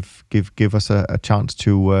 can give us a chance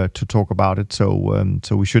to talk about it. So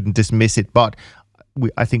we shouldn't dismiss it. But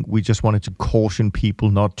I think we just wanted to caution people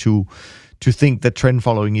not to think that trend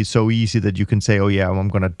following is so easy that you can say, oh yeah, I'm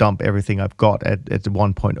going to dump everything I've got at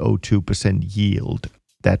 1.02% yield.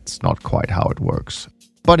 That's not quite how it works.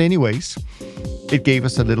 But anyways, it gave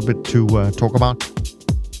us a little bit to talk about.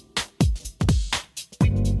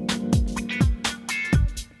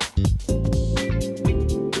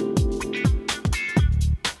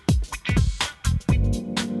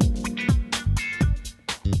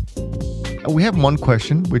 We have one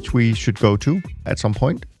question which we should go to at some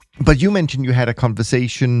point. But you mentioned you had a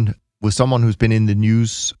conversation with someone who's been in the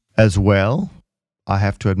news as well. I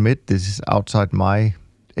have to admit, this is outside my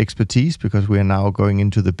expertise because we are now going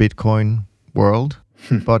into the Bitcoin world.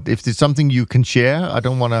 But if there's something you can share, I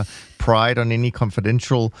don't want to pry on any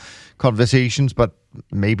confidential conversations, but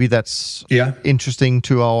maybe that's interesting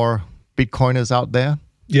to our Bitcoiners out there.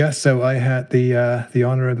 Yeah, so I had the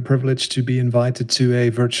honor and the privilege to be invited to a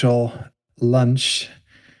virtual lunch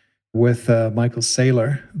with Michael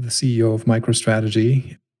Saylor, the CEO of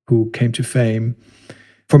MicroStrategy, who came to fame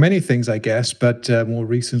for many things, I guess, but more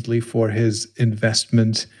recently for his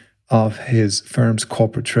investment of his firm's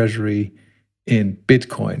corporate treasury in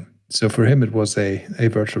Bitcoin. So for him, it was a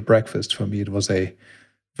virtual breakfast. For me, it was a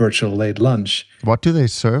virtual late lunch. What do they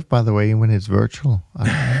serve, by the way, when it's virtual?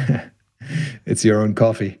 It's your own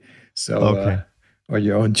coffee, so or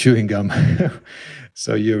your own chewing gum.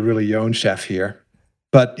 So you're really your own chef here.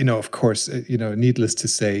 But, of course, needless to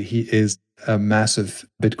say, he is a massive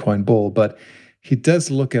Bitcoin bull, but he does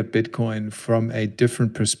look at Bitcoin from a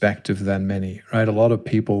different perspective than many, right? A lot of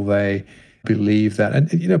people, they believe that, and,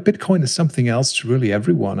 Bitcoin is something else to really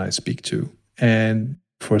everyone I speak to. And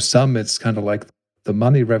for some, it's kind of like the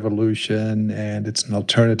money revolution, and it's an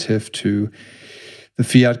alternative to the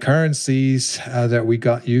fiat currencies that we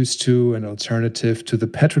got used to, an alternative to the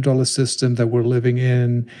petrodollar system that we're living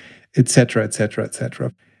in, et cetera, et cetera, et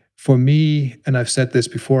cetera. For me, and I've said this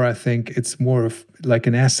before, I think it's more of like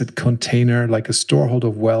an asset container, like a storehold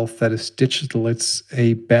of wealth that is digital. It's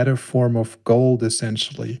a better form of gold,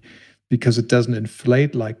 essentially, because it doesn't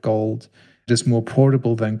inflate like gold. It is more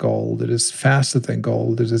portable than gold. It is faster than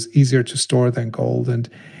gold. It is easier to store than gold. And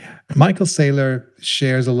Michael Saylor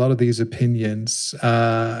shares a lot of these opinions.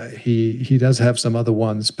 He does have some other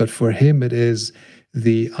ones, but for him, it is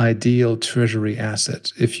the ideal treasury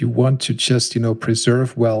asset. If you want to just,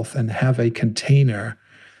 preserve wealth and have a container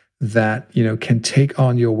that, can take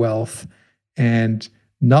on your wealth and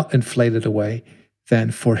not inflate it away,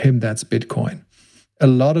 then for him, that's Bitcoin. A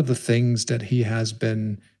lot of the things that he has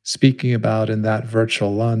been speaking about in that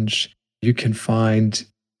virtual lunch, you can find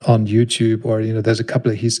on YouTube, or, there's a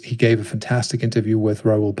couple of, he gave a fantastic interview with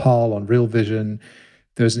Raoul Pal on Real Vision.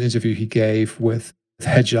 There's an interview he gave with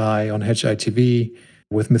Hedgeye on Hedgeye TV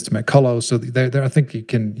with Mr. McCullough. So there, I think you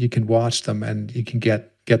can watch them and you can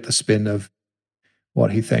get the spin of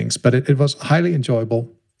what he thinks. But it was highly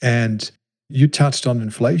enjoyable. And you touched on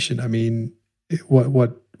inflation. I mean,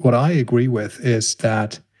 what I agree with is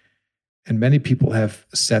that, and many people have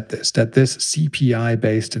said this, that this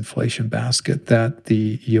CPI-based inflation basket that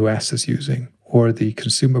the US is using, or the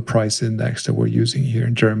consumer price index that we're using here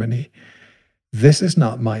in Germany, this is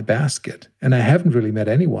not my basket. And I haven't really met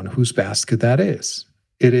anyone whose basket that is.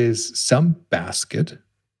 It is some basket,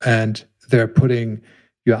 and they're putting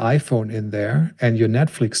your iPhone in there and your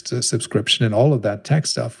Netflix subscription and all of that tech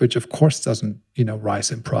stuff, which of course doesn't,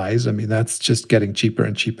 rise in price. I mean, that's just getting cheaper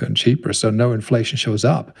and cheaper and cheaper. So no inflation shows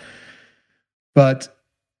up. But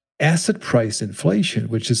asset price inflation,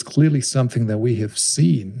 which is clearly something that we have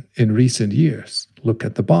seen in recent years. Look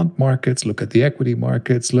at the bond markets, look at the equity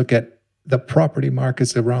markets, look at the property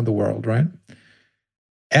markets around the world, right?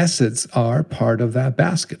 Assets are part of that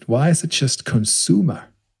basket. Why is it just consumer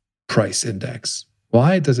price index?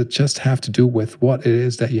 Why does it just have to do with what it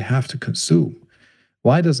is that you have to consume?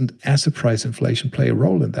 Why doesn't asset price inflation play a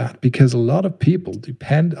role in that? Because a lot of people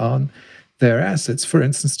depend on their assets, for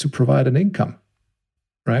instance, to provide an income,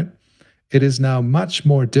 right? It is now much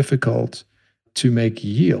more difficult to make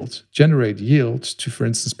yield, generate yield to, for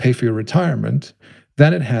instance, pay for your retirement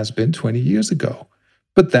than it has been 20 years ago.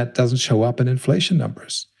 But that doesn't show up in inflation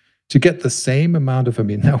numbers. To get the same amount of,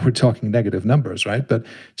 now we're talking negative numbers, right? But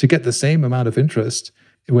to get the same amount of interest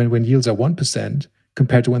when yields are 1%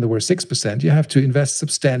 compared to when they were 6%, you have to invest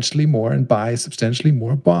substantially more and buy substantially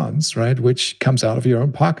more bonds, right? Which comes out of your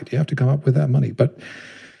own pocket. You have to come up with that money. But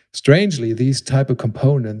strangely, these type of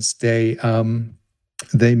components, they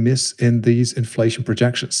miss in these inflation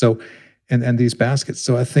projections. So, and these baskets.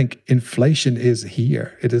 So I think inflation is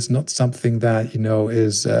here. It is not something that,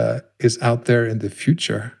 is out there in the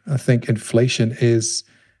future. I think inflation is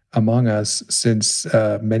among us since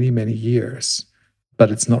many, many years, but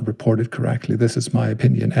it's not reported correctly. This is my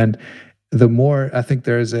opinion. And the more, I think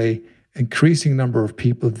there is a increasing number of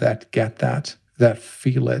people that get that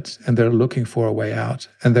feel it, and they're looking for a way out.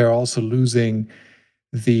 And they're also losing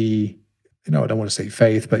the, I don't want to say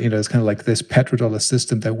faith, but, it's kind of like this petrodollar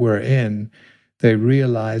system that we're in. They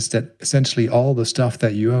realize that essentially all the stuff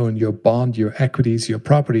that you own, your bond, your equities, your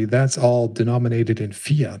property, that's all denominated in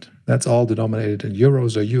fiat. That's all denominated in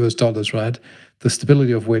euros or US dollars, right? The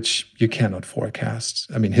stability of which you cannot forecast.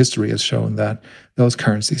 History has shown that those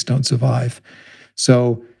currencies don't survive.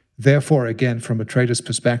 So Therefore, again, from a trader's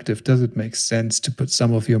perspective, does it make sense to put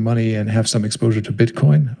some of your money and have some exposure to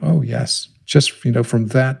Bitcoin? Oh, yes. Just, from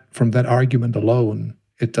that argument alone,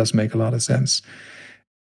 it does make a lot of sense.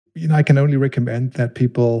 I can only recommend that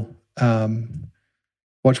people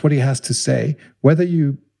watch what he has to say. Whether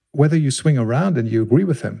you swing around and you agree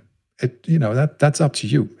with him, that's up to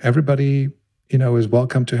you. Everybody, is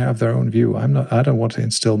welcome to have their own view. I don't want to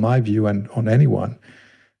instill my view on anyone.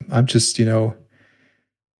 I'm just,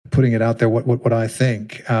 putting it out there what I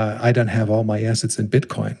think. I don't have all my assets in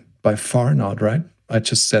Bitcoin, by far not, right? I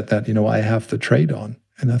just said that, I have the trade on,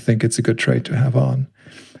 and I think it's a good trade to have on.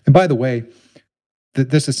 And by the way,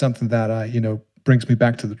 this is something that brings me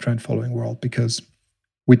back to the trend following world, because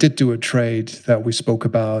we did do a trade that we spoke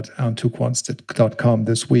about on toquants.com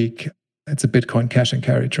this week. It's a Bitcoin cash and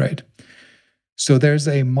carry trade. So there's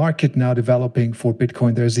a market now developing for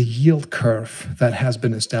Bitcoin. There's a yield curve that has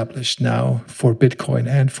been established now for Bitcoin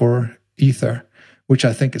and for Ether, which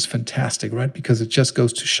I think is fantastic, right? Because it just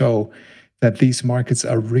goes to show that these markets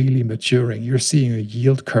are really maturing. You're seeing a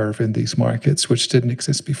yield curve in these markets, which didn't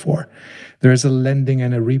exist before. There is a lending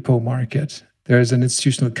and a repo market. There is an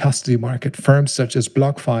institutional custody market. Firms such as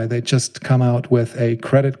BlockFi, they just come out with a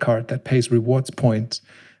credit card that pays rewards points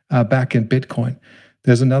back in Bitcoin.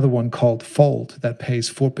 There's another one called Fold that pays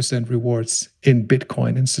 4% rewards in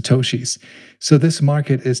Bitcoin, in Satoshis. So this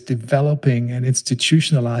market is developing and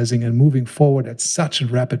institutionalizing and moving forward at such a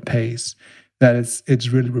rapid pace that it's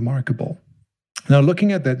really remarkable. Now,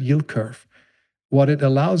 looking at that yield curve, what it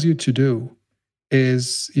allows you to do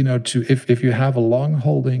is, if you have a long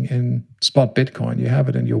holding in spot Bitcoin, you have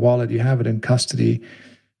it in your wallet, you have it in custody,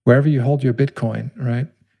 wherever you hold your Bitcoin, right?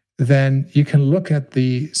 Then you can look at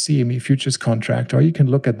the CME futures contract, or you can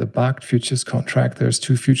look at the BACT futures contract. There's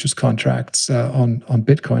two futures contracts on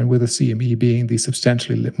Bitcoin, with the CME being the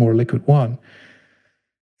substantially more liquid one.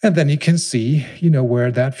 And then you can see,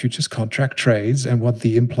 where that futures contract trades and what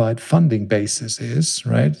the implied funding basis is,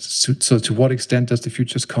 right? So to what extent does the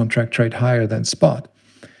futures contract trade higher than spot?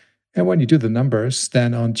 And when you do the numbers,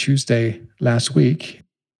 then on Tuesday last week,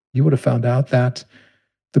 you would have found out that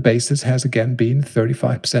the basis has again been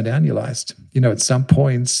 35% annualized. At some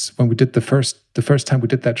points when we did the first time we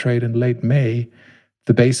did that trade in late May,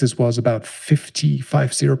 the basis was about 50%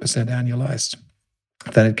 annualized.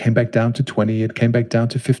 Then it came back down to 20, it came back down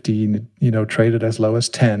to 15, traded as low as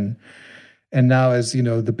 10. And now, as the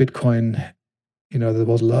Bitcoin, there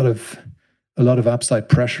was a lot of upside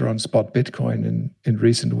pressure on spot Bitcoin in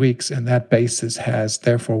recent weeks, and that basis has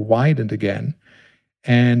therefore widened again.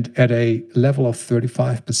 And at a level of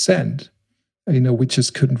 35%, we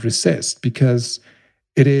just couldn't resist, because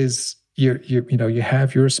it is, you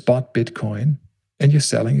have your spot Bitcoin and you're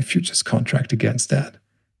selling a futures contract against that,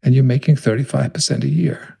 and you're making 35% a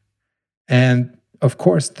year. And of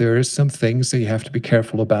course, there is some things that you have to be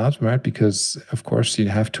careful about, right? Because of course you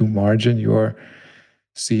have to margin your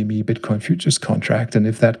CME Bitcoin futures contract, and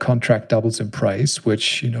if that contract doubles in price,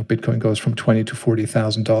 which Bitcoin goes from $20,000 to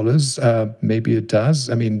 $40,000, maybe it does.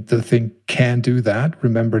 I mean, the thing can do that.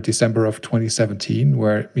 Remember December of 2017,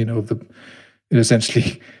 where it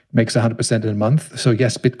essentially makes 100% in a month. So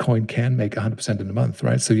yes, Bitcoin can make 100% in a month,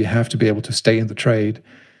 right? So you have to be able to stay in the trade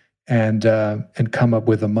and come up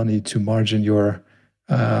with the money to margin your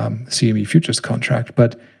CME futures contract.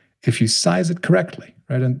 But if you size it correctly,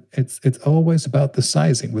 right, and it's always about the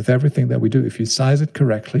sizing with everything that we do. If you size it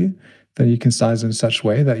correctly, then you can size it in such a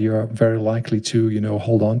way that you're very likely to,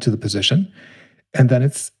 hold on to the position. And then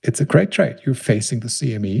it's a great trade. You're facing the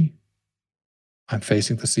CME. I'm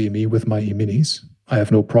facing the CME with my E-minis. I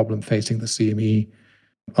have no problem facing the CME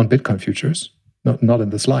on Bitcoin futures, not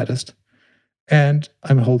in the slightest. And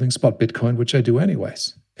I'm holding spot Bitcoin, which I do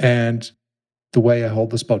anyways. And the way I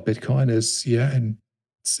hold the spot Bitcoin is, and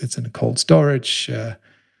it's in a cold storage.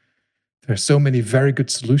 There's so many very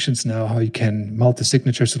good solutions now, how you can,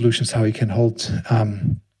 multi-signature solutions, how you can hold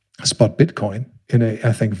spot Bitcoin in a,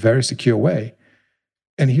 I think, very secure way.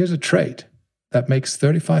 And here's a trade that makes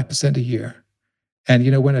 35% a year. And,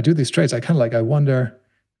 when I do these trades, I wonder,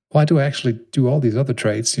 why do I actually do all these other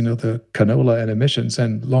trades, the canola and emissions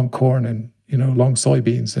and long corn and, long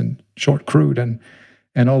soybeans and short crude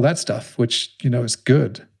and all that stuff, which, is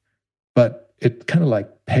good. But it kind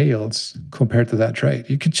of pales compared to that trade.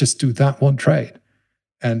 You could just do that one trade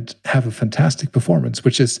and have a fantastic performance,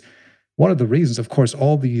 which is one of the reasons, of course,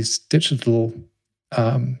 all these digital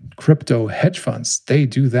crypto hedge funds, they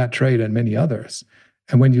do that trade and many others.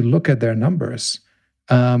 And when you look at their numbers,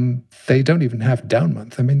 they don't even have down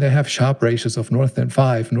month. I mean, they have Sharpe ratios of north than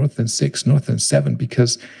 5, north than 6, north than 7,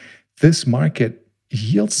 because this market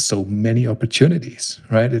yields so many opportunities,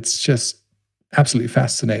 right? It's just Absolutely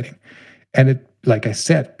fascinating. And it, like I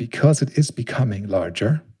said, because it is becoming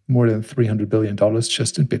larger, more than $300 billion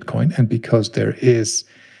just in Bitcoin, and because there is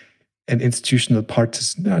an institutional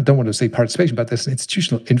I don't want to say participation, but there's an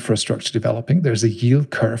institutional infrastructure developing. There's a yield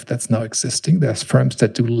curve that's now existing. There's firms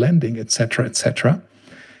that do lending, et cetera, et cetera.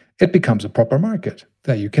 It becomes a proper market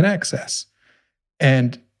that you can access.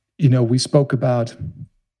 And, we spoke about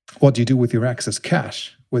what do you do with your excess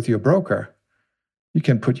cash with your broker. You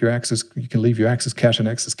can leave your excess cash in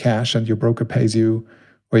excess cash, and your broker pays you,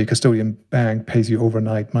 or your custodian bank pays you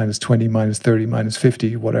overnight minus 20, minus 30, minus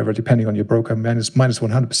 50, whatever, depending on your broker, minus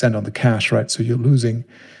 100% on the cash, right? So you're losing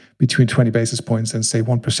between 20 basis points and say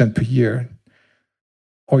 1% per year.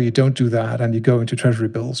 Or you don't do that and you go into treasury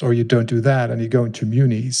bills, or you don't do that and you go into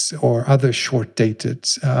munis or other short-dated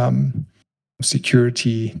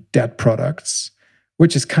security debt products,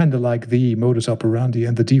 which is kind of like the modus operandi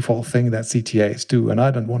and the default thing that CTAs do. And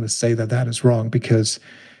I don't want to say that that is wrong, because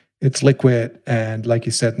it's liquid. And like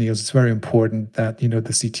you said, Niels, it's very important that, the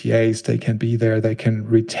CTAs, they can be there, they can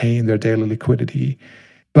retain their daily liquidity.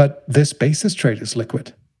 But this basis trade is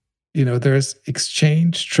liquid. There's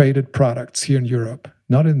exchange traded products here in Europe.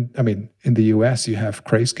 In the US, you have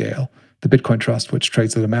Grayscale, the Bitcoin Trust, which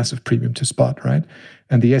trades at a massive premium to spot, right?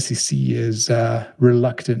 And the SEC is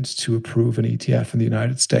reluctant to approve an ETF in the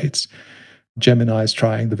United States. Gemini is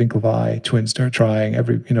trying, the Winklevi twins are trying,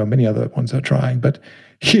 many other ones are trying. But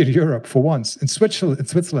here in Europe, for once, in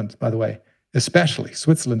Switzerland, by the way, especially,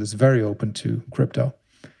 Switzerland is very open to crypto.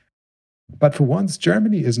 But for once,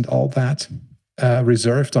 Germany isn't all that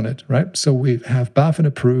reserved on it, right? So we have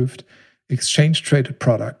BaFin-approved exchange-traded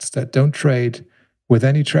products that don't trade with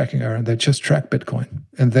any tracking error, and they just track Bitcoin,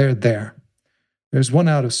 and they're there. There's one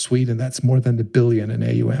out of Sweden that's more than $1 billion in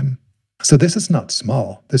AUM. So this is not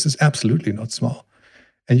small. This is absolutely not small.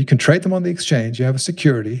 And you can trade them on the exchange. You have a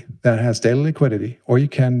security that has daily liquidity, or you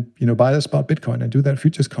can, buy the spot Bitcoin and do that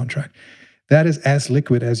futures contract. That is as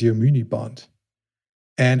liquid as your muni bond.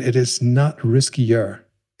 And it is not riskier,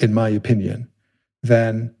 in my opinion,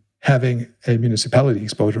 than having a municipality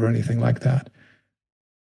exposure or anything like that.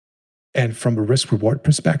 And from a risk-reward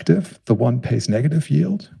perspective, the one pays negative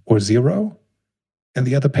yield or 0, and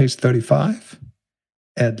the other pays 35.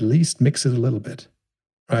 At least mix it a little bit,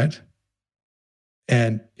 right?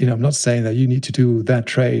 And, I'm not saying that you need to do that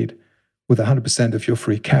trade with 100% of your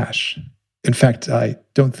free cash. In fact, I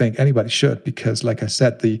don't think anybody should, because like I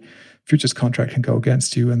said, the futures contract can go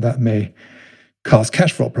against you, and that may cause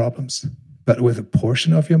cash flow problems. But with a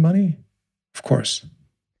portion of your money, of course.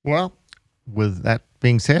 Well, with that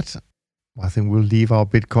being said, I think we'll leave our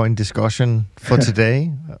Bitcoin discussion for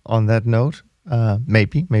today on that note.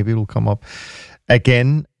 Maybe it'll come up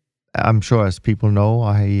again. I'm sure, as people know,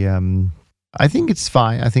 I think it's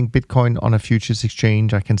fine. I think Bitcoin on a futures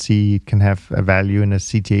exchange, I can see it can have a value in a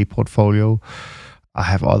CTA portfolio. I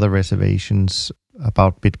have other reservations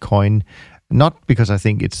about Bitcoin, not because I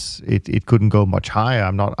think it couldn't go much higher.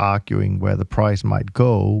 I'm not arguing where the price might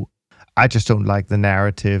go. I just don't like the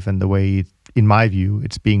narrative and the way, in my view,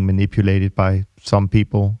 it's being manipulated by some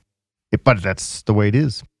people. But that's the way it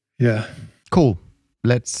is. Yeah. Cool.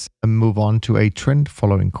 Let's move on to a trend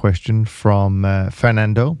following question from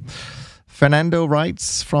Fernando. Fernando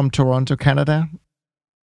writes from Toronto, Canada.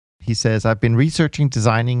 He says, I've been researching,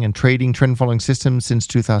 designing, and trading trend following systems since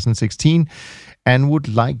 2016 and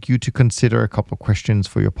would like you to consider a couple of questions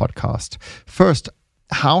for your podcast. First,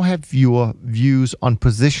 how have your views on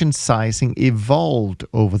position sizing evolved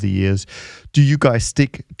over the years? Do you guys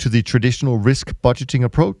stick to the traditional risk budgeting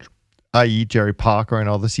approach, i.e. Jerry Parker and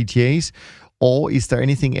other CTAs, or is there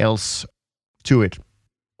anything else to it?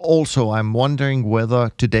 Also, I'm wondering whether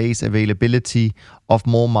today's availability of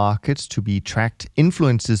more markets to be tracked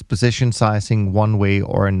influences position sizing one way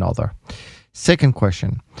or another. Second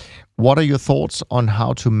question, what are your thoughts on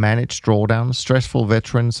how to manage drawdowns? Stressful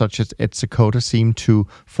veterans such as Ed Seykota seem to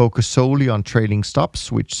focus solely on trailing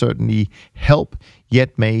stops, which certainly help,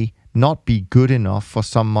 yet may not be good enough for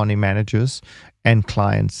some money managers and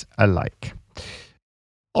clients alike.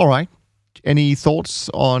 All right. Any thoughts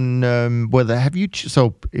on whether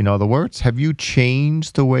in other words, have you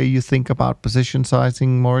changed the way you think about position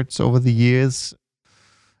sizing, Moritz, over the years?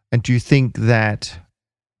 And do you think that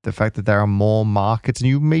the fact that there are more markets, and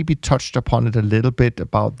you maybe touched upon it a little bit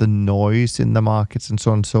about the noise in the markets and so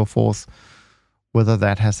on and so forth, whether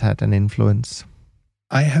that has had an influence?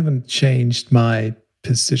 I haven't changed my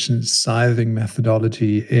position sizing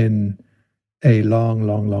methodology in a long,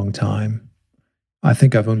 long, long time. I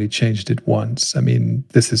think I've only changed it once. I mean,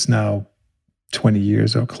 this is now 20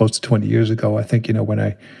 years or close to 20 years ago. I think, when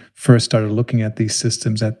I first started looking at these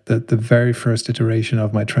systems, at the very first iteration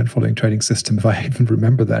of my trend following trading system, if I even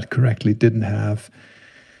remember that correctly, didn't have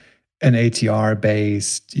an ATR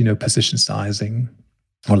based, position sizing,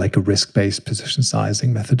 or like a risk-based position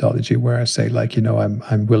sizing methodology where I say, like,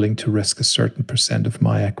 I'm willing to risk a certain percent of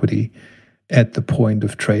my equity at the point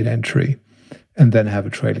of trade entry and then have a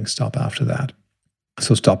trailing stop after that.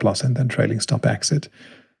 So stop loss and then trailing stop exit.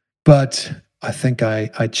 But I think I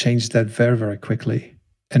changed that very, very quickly.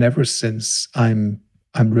 And ever since, I'm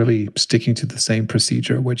really sticking to the same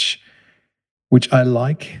procedure, which I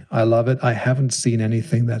like. I love it. I haven't seen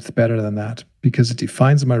anything that's better than that because it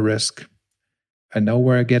defines my risk. I know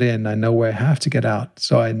where I get in. I know where I have to get out.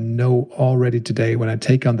 So I know already today when I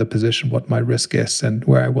take on the position what my risk is and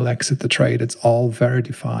where I will exit the trade. It's all very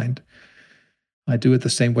defined. I do it the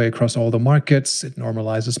same way across all the markets. It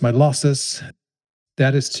normalizes my losses.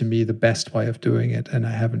 That is, to me, the best way of doing it, and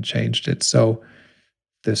I haven't changed it. So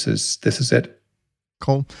this is it.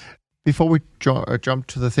 Cool. Before we jump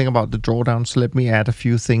to the thing about the drawdowns, let me add a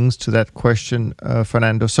few things to that question,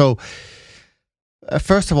 Fernando. So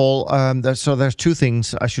first of all, there's two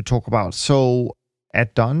things I should talk about. So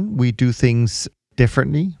at Done, we do things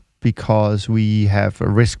differently because we have a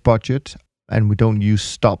risk budget and we don't use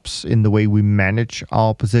stops in the way we manage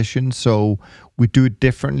our position. So we do it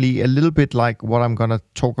differently, a little bit like what I'm going to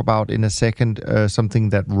talk about in a second, something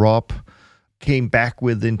that Rob came back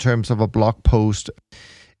with in terms of a blog post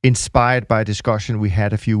inspired by a discussion we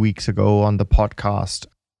had a few weeks ago on the podcast.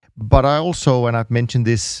 But I also, and I've mentioned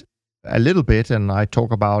this a little bit, and I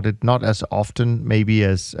talk about it not as often maybe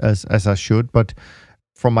as I should, but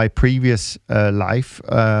from my previous life,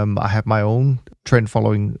 I have my own trend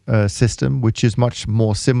following system, which is much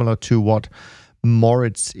more similar to what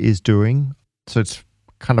Moritz is doing. So it's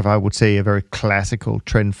kind of, I would say, a very classical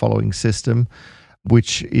trend following system,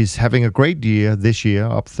 which is having a great year this year,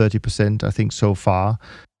 up 30%, I think, so far.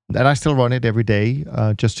 And I still run it every day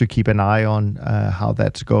just to keep an eye on how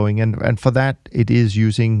that's going. And for that, it is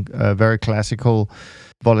using very classical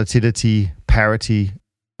volatility parity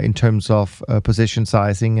in terms of position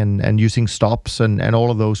sizing and using stops and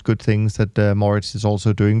all of those good things that Moritz is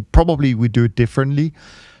also doing. Probably we do it differently,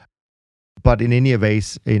 but in any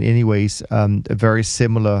ways, a very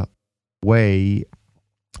similar way.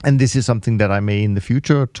 And this is something that I may in the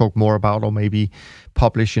future talk more about, or maybe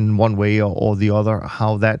publish in one way or the other,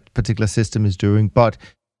 how that particular system is doing. But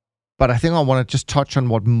I think I want to just touch on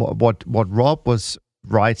what Rob was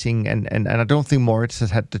writing, and I don't think Moritz has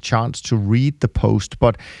had the chance to read the post,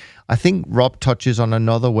 but I think Rob touches on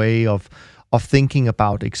another way of thinking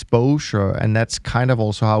about exposure, and that's kind of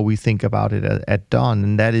also how we think about it at Done,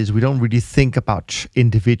 and that is we don't really think about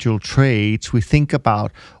individual trades. We think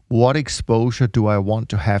about what exposure do I want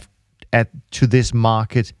to have to this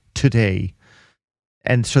market today.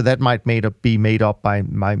 And so that might be made up by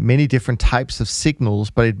many different types of signals,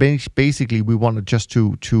 but it basically we want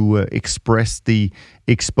to express the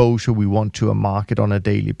exposure we want to a market on a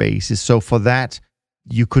daily basis. So for that,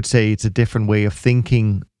 you could say it's a different way of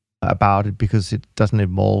thinking about it because it doesn't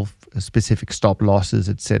involve specific stop losses,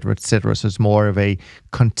 et cetera, et cetera. So it's more of a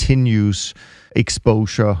continuous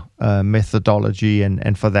exposure methodology,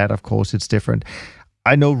 and for that, of course, it's different.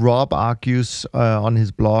 I know Rob argues on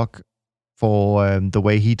his blog for the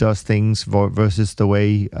way he does things versus the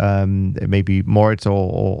way maybe Moritz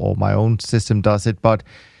or my own system does it. But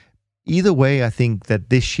either way, I think that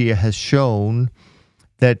this year has shown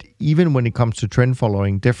that even when it comes to trend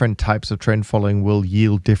following, different types of trend following will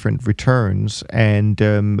yield different returns. And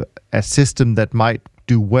a system that might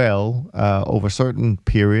do well over certain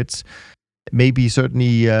periods may be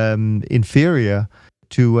certainly inferior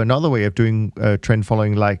to another way of doing trend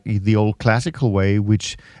following, like the old classical way,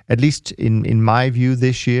 which at least in my view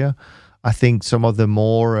this year, I think some of the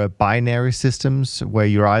more binary systems where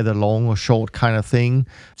you're either long or short kind of thing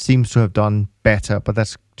seems to have done better, but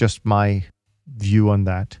that's just my view on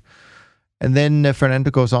that. And then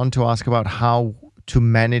Fernando goes on to ask about how to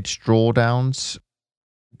manage drawdowns.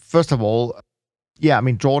 First of all, yeah, I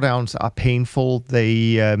mean, drawdowns are painful.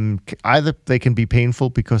 They either they can be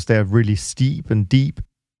painful because they're really steep and deep,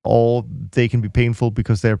 or they can be painful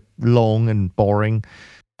because they're long and boring.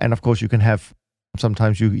 And of course, you can have,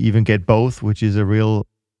 sometimes you even get both, which is a real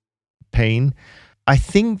pain. I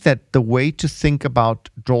think that the way to think about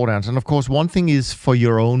drawdowns, and of course, one thing is for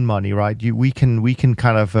your own money, right? We can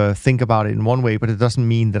kind of think about it in one way, but it doesn't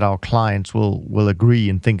mean that our clients will agree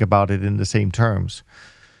and think about it in the same terms.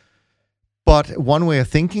 But one way of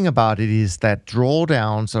thinking about it is that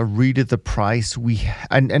drawdowns are really the price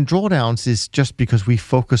and drawdowns is just because we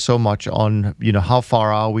focus so much on, how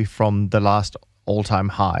far are we from the last all-time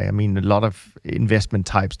high. I mean, a lot of investment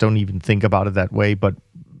types don't even think about it that way, but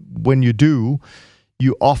when you do,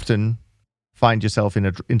 you often find yourself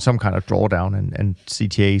in some kind of drawdown, and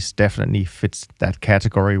CTAs definitely fits that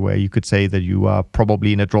category where you could say that you are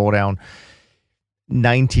probably in a drawdown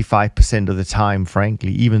 95% of the time,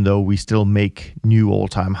 frankly, even though we still make new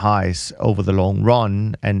all-time highs over the long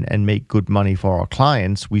run and make good money for our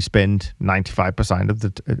clients. We spend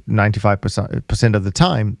 95% of the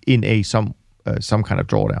time in some kind of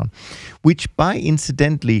drawdown, which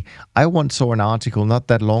incidentally, I once saw an article not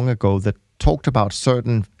that long ago that talked about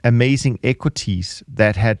certain amazing equities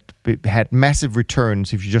that had massive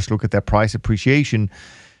returns if you just look at their price appreciation.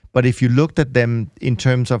 But if you looked at them in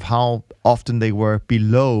terms of how often they were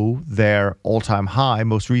below their all-time high,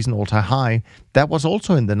 most recent all-time high, that was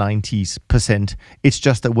also in the 90%. It's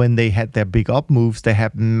just that when they had their big up moves, they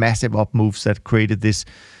had massive up moves that created this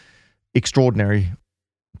extraordinary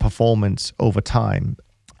performance over time.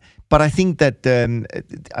 But I think that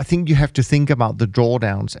you have to think about the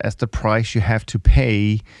drawdowns as the price you have to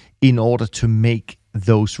pay in order to make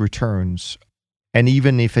those returns. And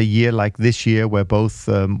even if a year like this year, where both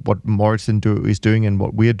what Morrison is doing and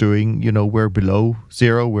what we're doing, we're below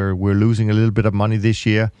zero, we're losing a little bit of money this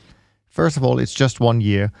year. First of all, it's just 1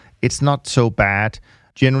 year. It's not so bad.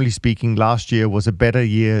 Generally speaking, last year was a better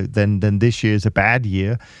year than this year is a bad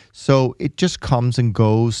year. So it just comes and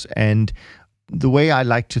goes. And the way I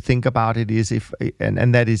like to think about it is if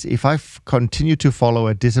I continue to follow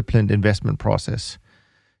a disciplined investment process,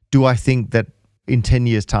 do I think that in 10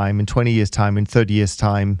 years' time, in 20 years' time, in 30 years'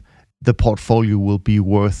 time, the portfolio will be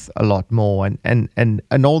worth a lot more? And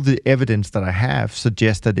all the evidence that I have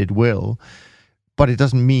suggests that it will, but it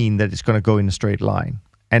doesn't mean that it's going to go in a straight line.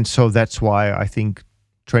 And so that's why I think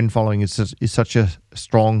trend following is such a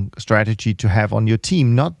strong strategy to have on your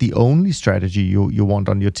team. Not the only strategy you want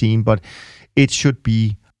on your team, but it should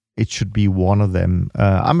be one of them.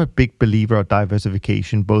 I'm a big believer of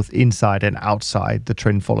diversification, both inside and outside the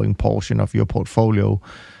trend following portion of your portfolio.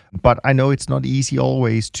 But I know it's not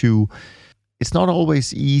always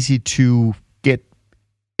easy to get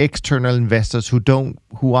external investors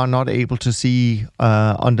who are not able to see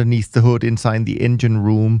underneath the hood, inside the engine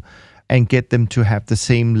room, and get them to have the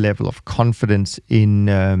same level of confidence in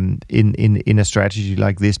a strategy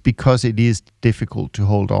like this, because it is difficult to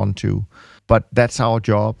hold on to. But that's our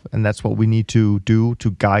job, and that's what we need to do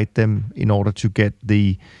to guide them in order to get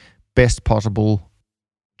the best possible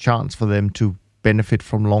chance for them to benefit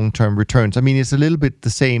from long-term returns. I mean, it's a little bit the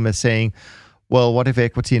same as saying, well, what if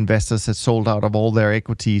equity investors had sold out of all their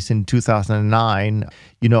equities in 2009,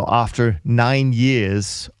 after 9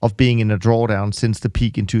 years of being in a drawdown since the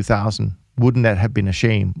peak in 2000? Wouldn't that have been a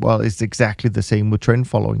shame? Well, it's exactly the same with trend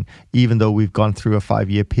following, even though we've gone through a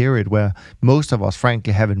 5-year period where most of us,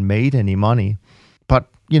 frankly, haven't made any money. But,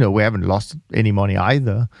 we haven't lost any money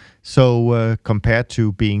either. So compared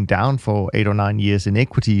to being down for 8 or 9 years in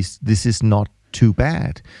equities, this is not too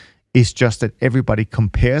bad. It's just that everybody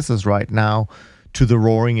compares us right now to the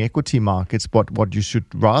roaring equity markets. But what you should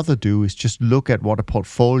rather do is just look at what a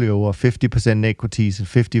portfolio of 50% equities and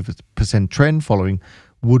 50% trend following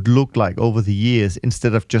would look like over the years,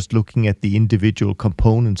 instead of just looking at the individual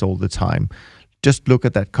components all the time. Just look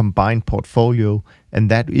at that combined portfolio,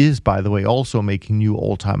 and that is, by the way, also making new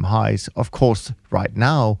all-time highs. Of course, right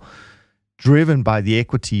now, driven by the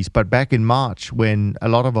equities, but back in March, when a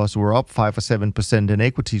lot of us were up 5 or 7% and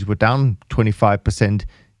equities were down 25%,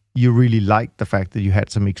 you really liked the fact that you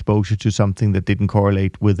had some exposure to something that didn't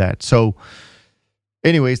correlate with that. So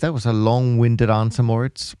anyways, that was a long-winded answer,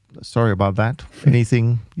 Moritz. Sorry about that.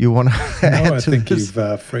 Anything you want to add? No, I think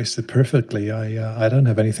you've phrased it perfectly. I don't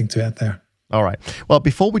have anything to add there. All right. Well,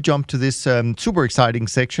 before we jump to this super exciting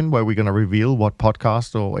section where we're going to reveal what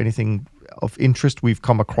podcast or anything of interest we've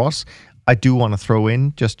come across, I do want to throw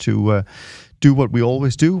in, just to do what we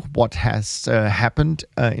always do, what has happened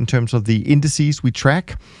in terms of the indices we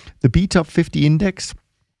track. The BTOP 50 index,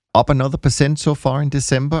 up another % so far in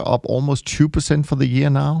December, up almost 2% for the year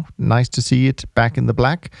now. Nice to see it back in the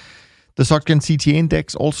black. The SocGen CTA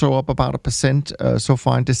index also up about 1% so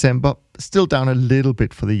far in December. Still down a little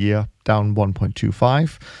bit for the year, down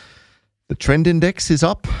 1.25. The trend index is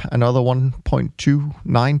up another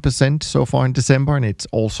 1.29% so far in December, and it's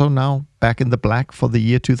also now back in the black for the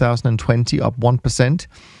year 2020, up 1%.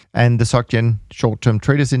 And the SocGen short-term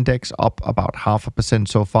traders index up about 0.5%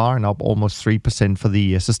 so far, and up almost 3% for the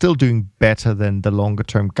year. So still doing better than the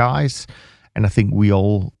longer-term guys. And I think we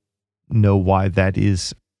all know why that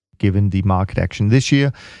is given the market action this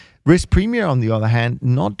year. Risk premium, on the other hand,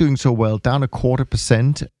 not doing so well, down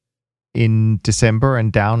 0.25% in December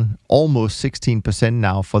and down almost 16%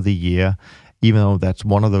 now for the year, even though that's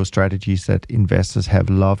one of those strategies that investors have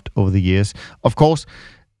loved over the years. Of course,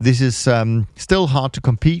 this is still hard to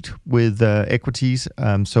compete with equities.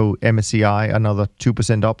 So MSCI, another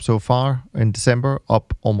 2% up so far in December,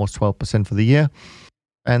 up almost 12% for the year.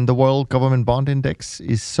 And the World Government Bond Index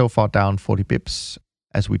is so far down 40 bips.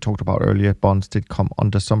 As we talked about earlier, bonds did come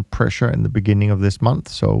under some pressure in the beginning of this month.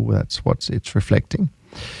 So that's what it's reflecting.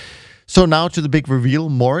 So now to the big reveal,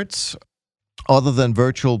 Moritz. Other than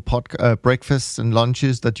virtual breakfasts and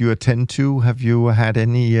lunches that you attend to, have you had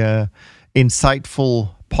any insightful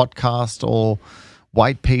podcast or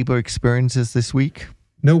white paper experiences this week?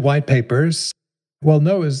 No white papers. Well,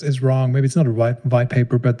 no is wrong. Maybe it's not a white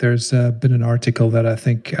paper, but there's been an article that I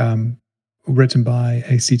think written by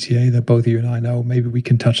a CTA that both you and I know. Maybe we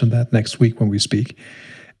can touch on that next week when we speak.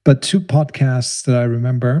 But two podcasts that I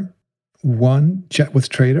remember. One, Chat with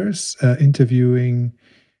Traders, interviewing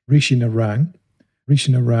Rishi Narang.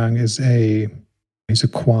 Rishi Narang he's a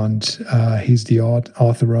quant. He's the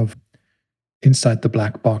author of Inside the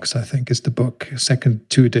Black Box, I think, is the book. Second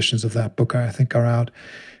two editions of that book, I think, are out.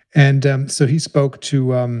 And so he spoke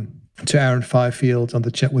to Aaron Fifield on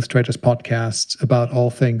the Chat with Traders podcast about all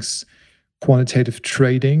things quantitative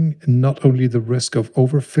trading, not only the risk of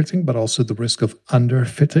overfitting, but also the risk of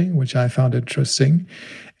underfitting, which I found interesting.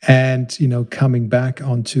 And, coming back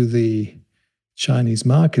onto the Chinese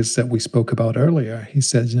markets that we spoke about earlier, he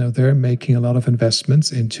said, they're making a lot of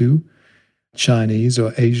investments into Chinese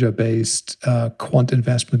or Asia-based quant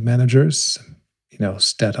investment managers,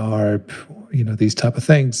 StatArb, these type of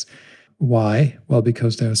things. Why? Well,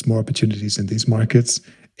 because there's more opportunities in these markets,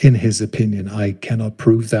 in his opinion. I cannot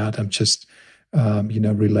prove that. I'm just,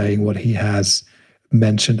 relaying what he has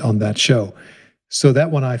mentioned on that show. So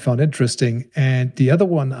that one I found interesting. And the other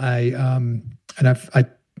one I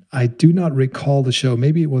do not recall the show.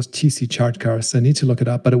 Maybe it was TC Chartcast. I need to look it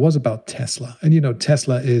up, but it was about Tesla. And,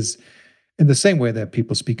 Tesla is, in the same way that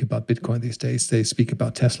people speak about Bitcoin these days, they speak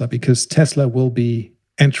about Tesla because Tesla will be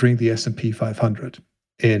entering the S&P 500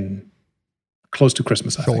 in close to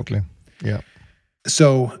Christmas, I think. Shortly, yeah.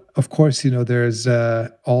 So, of course, there's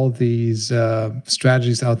all these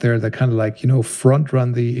strategies out there that kind of front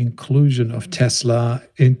run the inclusion of Tesla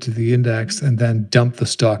into the index and then dump the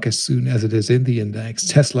stock as soon as it is in the index.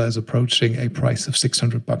 Tesla is approaching a price of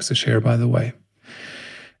 $600 a share, by the way.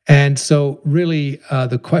 And so really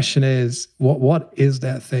the question is, what is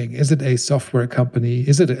that thing? Is it a software company?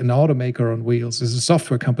 Is it an automaker on wheels? Is it a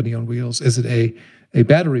software company on wheels? Is it a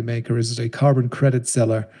battery maker? Is it a carbon credit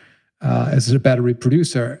seller? Is it a battery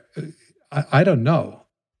producer? I don't know.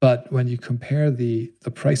 But when you compare the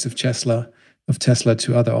price of Tesla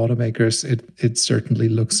to other automakers, it certainly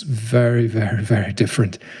looks very, very, very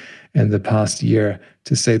different in the past year,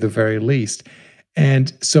 to say the very least.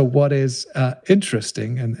 And so what is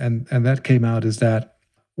interesting, and that came out, is that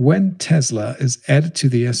when Tesla is added to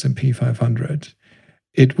the S&P 500,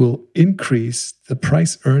 it will increase the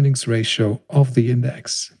price-earnings ratio of the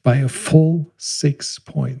index by a full 6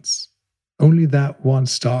 points. Only that one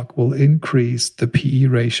stock will increase the PE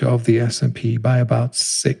ratio of the S&P by about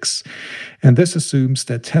 6. And this assumes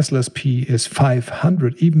that Tesla's PE is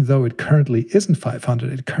 500, even though it currently isn't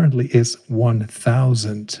 500. It currently is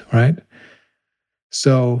 1,000, right?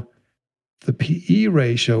 So the PE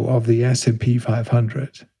ratio of the S&P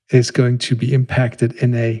 500 is going to be impacted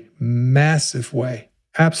in a massive way,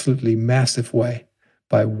 absolutely massive way,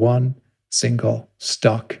 by one single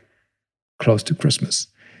stock close to Christmas.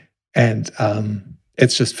 And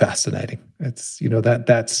it's just fascinating. It's,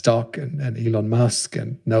 that stock and Elon Musk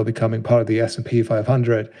and now becoming part of the S&P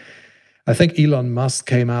 500. I think Elon Musk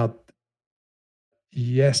came out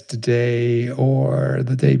yesterday or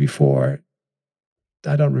the day before.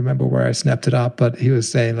 I don't remember where I snapped it up, but he was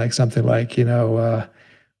saying something like,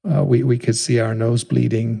 we could see our nose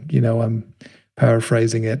bleeding. I'm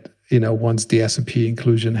paraphrasing it. Once the S&P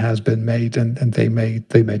inclusion has been made, and they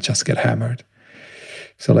may just get hammered.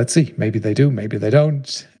 So let's see. Maybe they do. Maybe they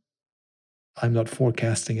don't. I'm not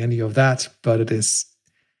forecasting any of that, but it is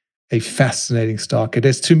a fascinating stock. It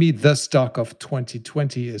is, to me, the stock of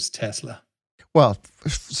 2020 is Tesla. Well,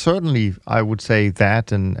 certainly I would say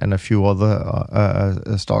that and a few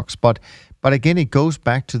other stocks. But again, it goes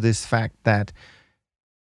back to this fact that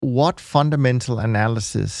what fundamental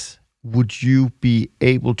analysis would you be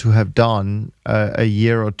able to have done a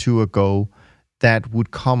year or two ago that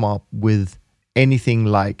would come up with anything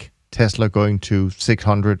like Tesla going to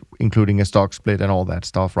 600, including a stock split and all that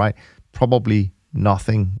stuff, right? Probably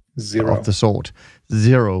nothing. Zero. of the sort.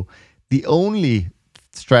 Zero. The only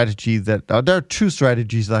strategy there are two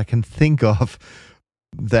strategies that I can think of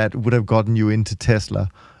that would have gotten you into Tesla.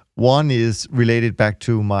 One is related back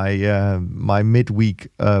to my my midweek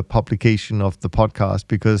publication of the podcast,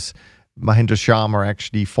 because Mahendra Sharma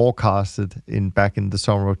actually forecasted back in the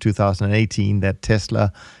summer of 2018 that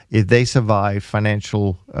Tesla, if they survive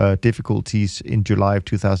financial difficulties in July of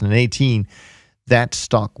 2018, that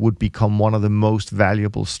stock would become one of the most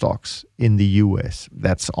valuable stocks in the US.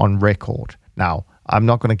 That's on record. Now, I'm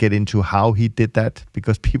not going to get into how he did that,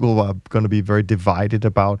 because people are going to be very divided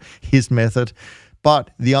about his method.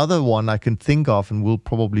 But the other one I can think of, and we'll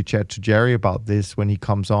probably chat to Jerry about this when he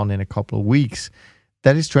comes on in a couple of weeks,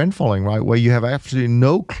 that is trend following, right? Where you have absolutely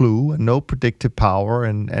no clue and no predictive power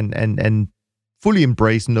and fully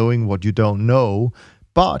embrace knowing what you don't know,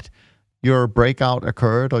 but your breakout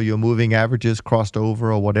occurred or your moving averages crossed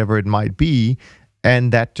over or whatever it might be,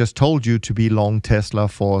 and that just told you to be long Tesla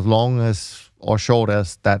for as long as or short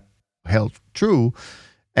as that held true.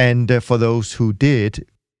 And for those who did,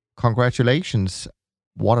 congratulations.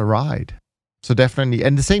 What a ride. So definitely,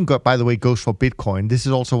 and the same, by the way, goes for Bitcoin. This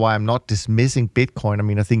is also why I'm not dismissing Bitcoin. I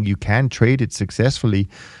mean, I think you can trade it successfully.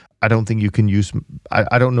 I don't think you can use,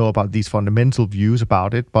 I don't know about these fundamental views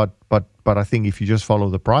about it, but I think if you just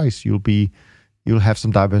follow the price, you'll have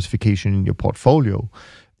some diversification in your portfolio.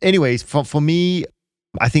 Anyways, for me,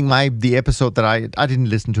 I think the episode that I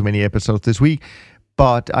didn't listen to many episodes this week,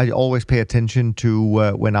 but I always pay attention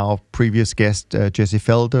to when our previous guest, Jesse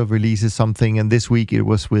Felder, releases something. And this week it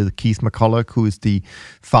was with Keith McCulloch, who is the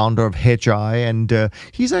founder of Hedgeye. And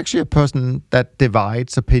he's actually a person that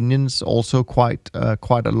divides opinions also quite a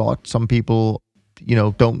lot. Some people,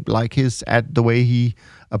 don't like the way he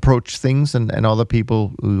approached things, and other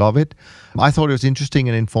people love it. I thought it was interesting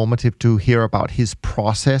and informative to hear about his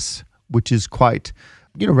process, which is quite,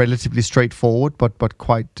 relatively straightforward, but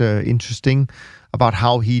quite interesting, about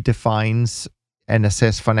how he defines and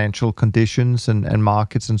assess financial conditions and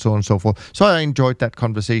markets and so on and so forth. So I enjoyed that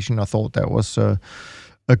conversation. I thought that was a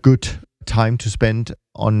good time to spend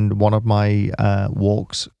on one of my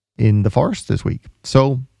walks in the forest this week.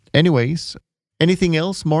 So anyways, anything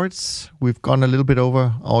else, Moritz? We've gone a little bit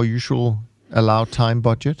over our usual allowed time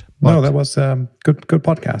budget. No, that was good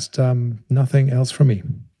podcast. Nothing else from me.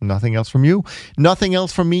 Nothing else from you. Nothing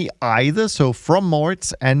else from me either. So from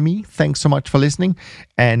Moritz and me, thanks so much for listening.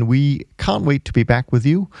 And we can't wait to be back with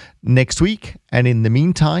you next week. And in the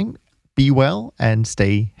meantime, be well and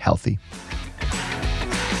stay healthy.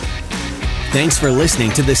 Thanks for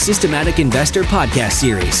listening to the Systematic Investor podcast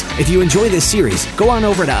series. If you enjoy this series, go on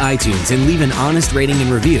over to iTunes and leave an honest rating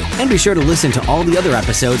and review. And be sure to listen to all the other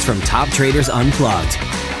episodes from Top Traders Unplugged.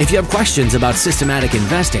 If you have questions about systematic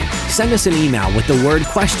investing, send us an email with the word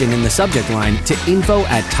question in the subject line to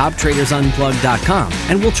info@toptradersunplugged.com,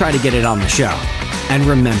 and we'll try to get it on the show. And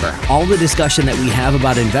remember, all the discussion that we have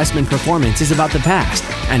about investment performance is about the past,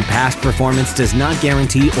 and past performance does not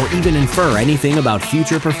guarantee or even infer anything about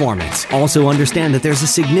future performance. Also understand that there's a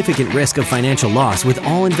significant risk of financial loss with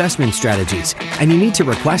all investment strategies, and you need to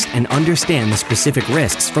request and understand the specific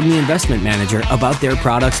risks from the investment manager about their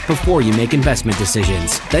products before you make investment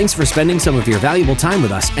decisions. Thanks for spending some of your valuable time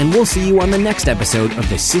with us, and we'll see you on the next episode of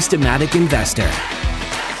The Systematic Investor.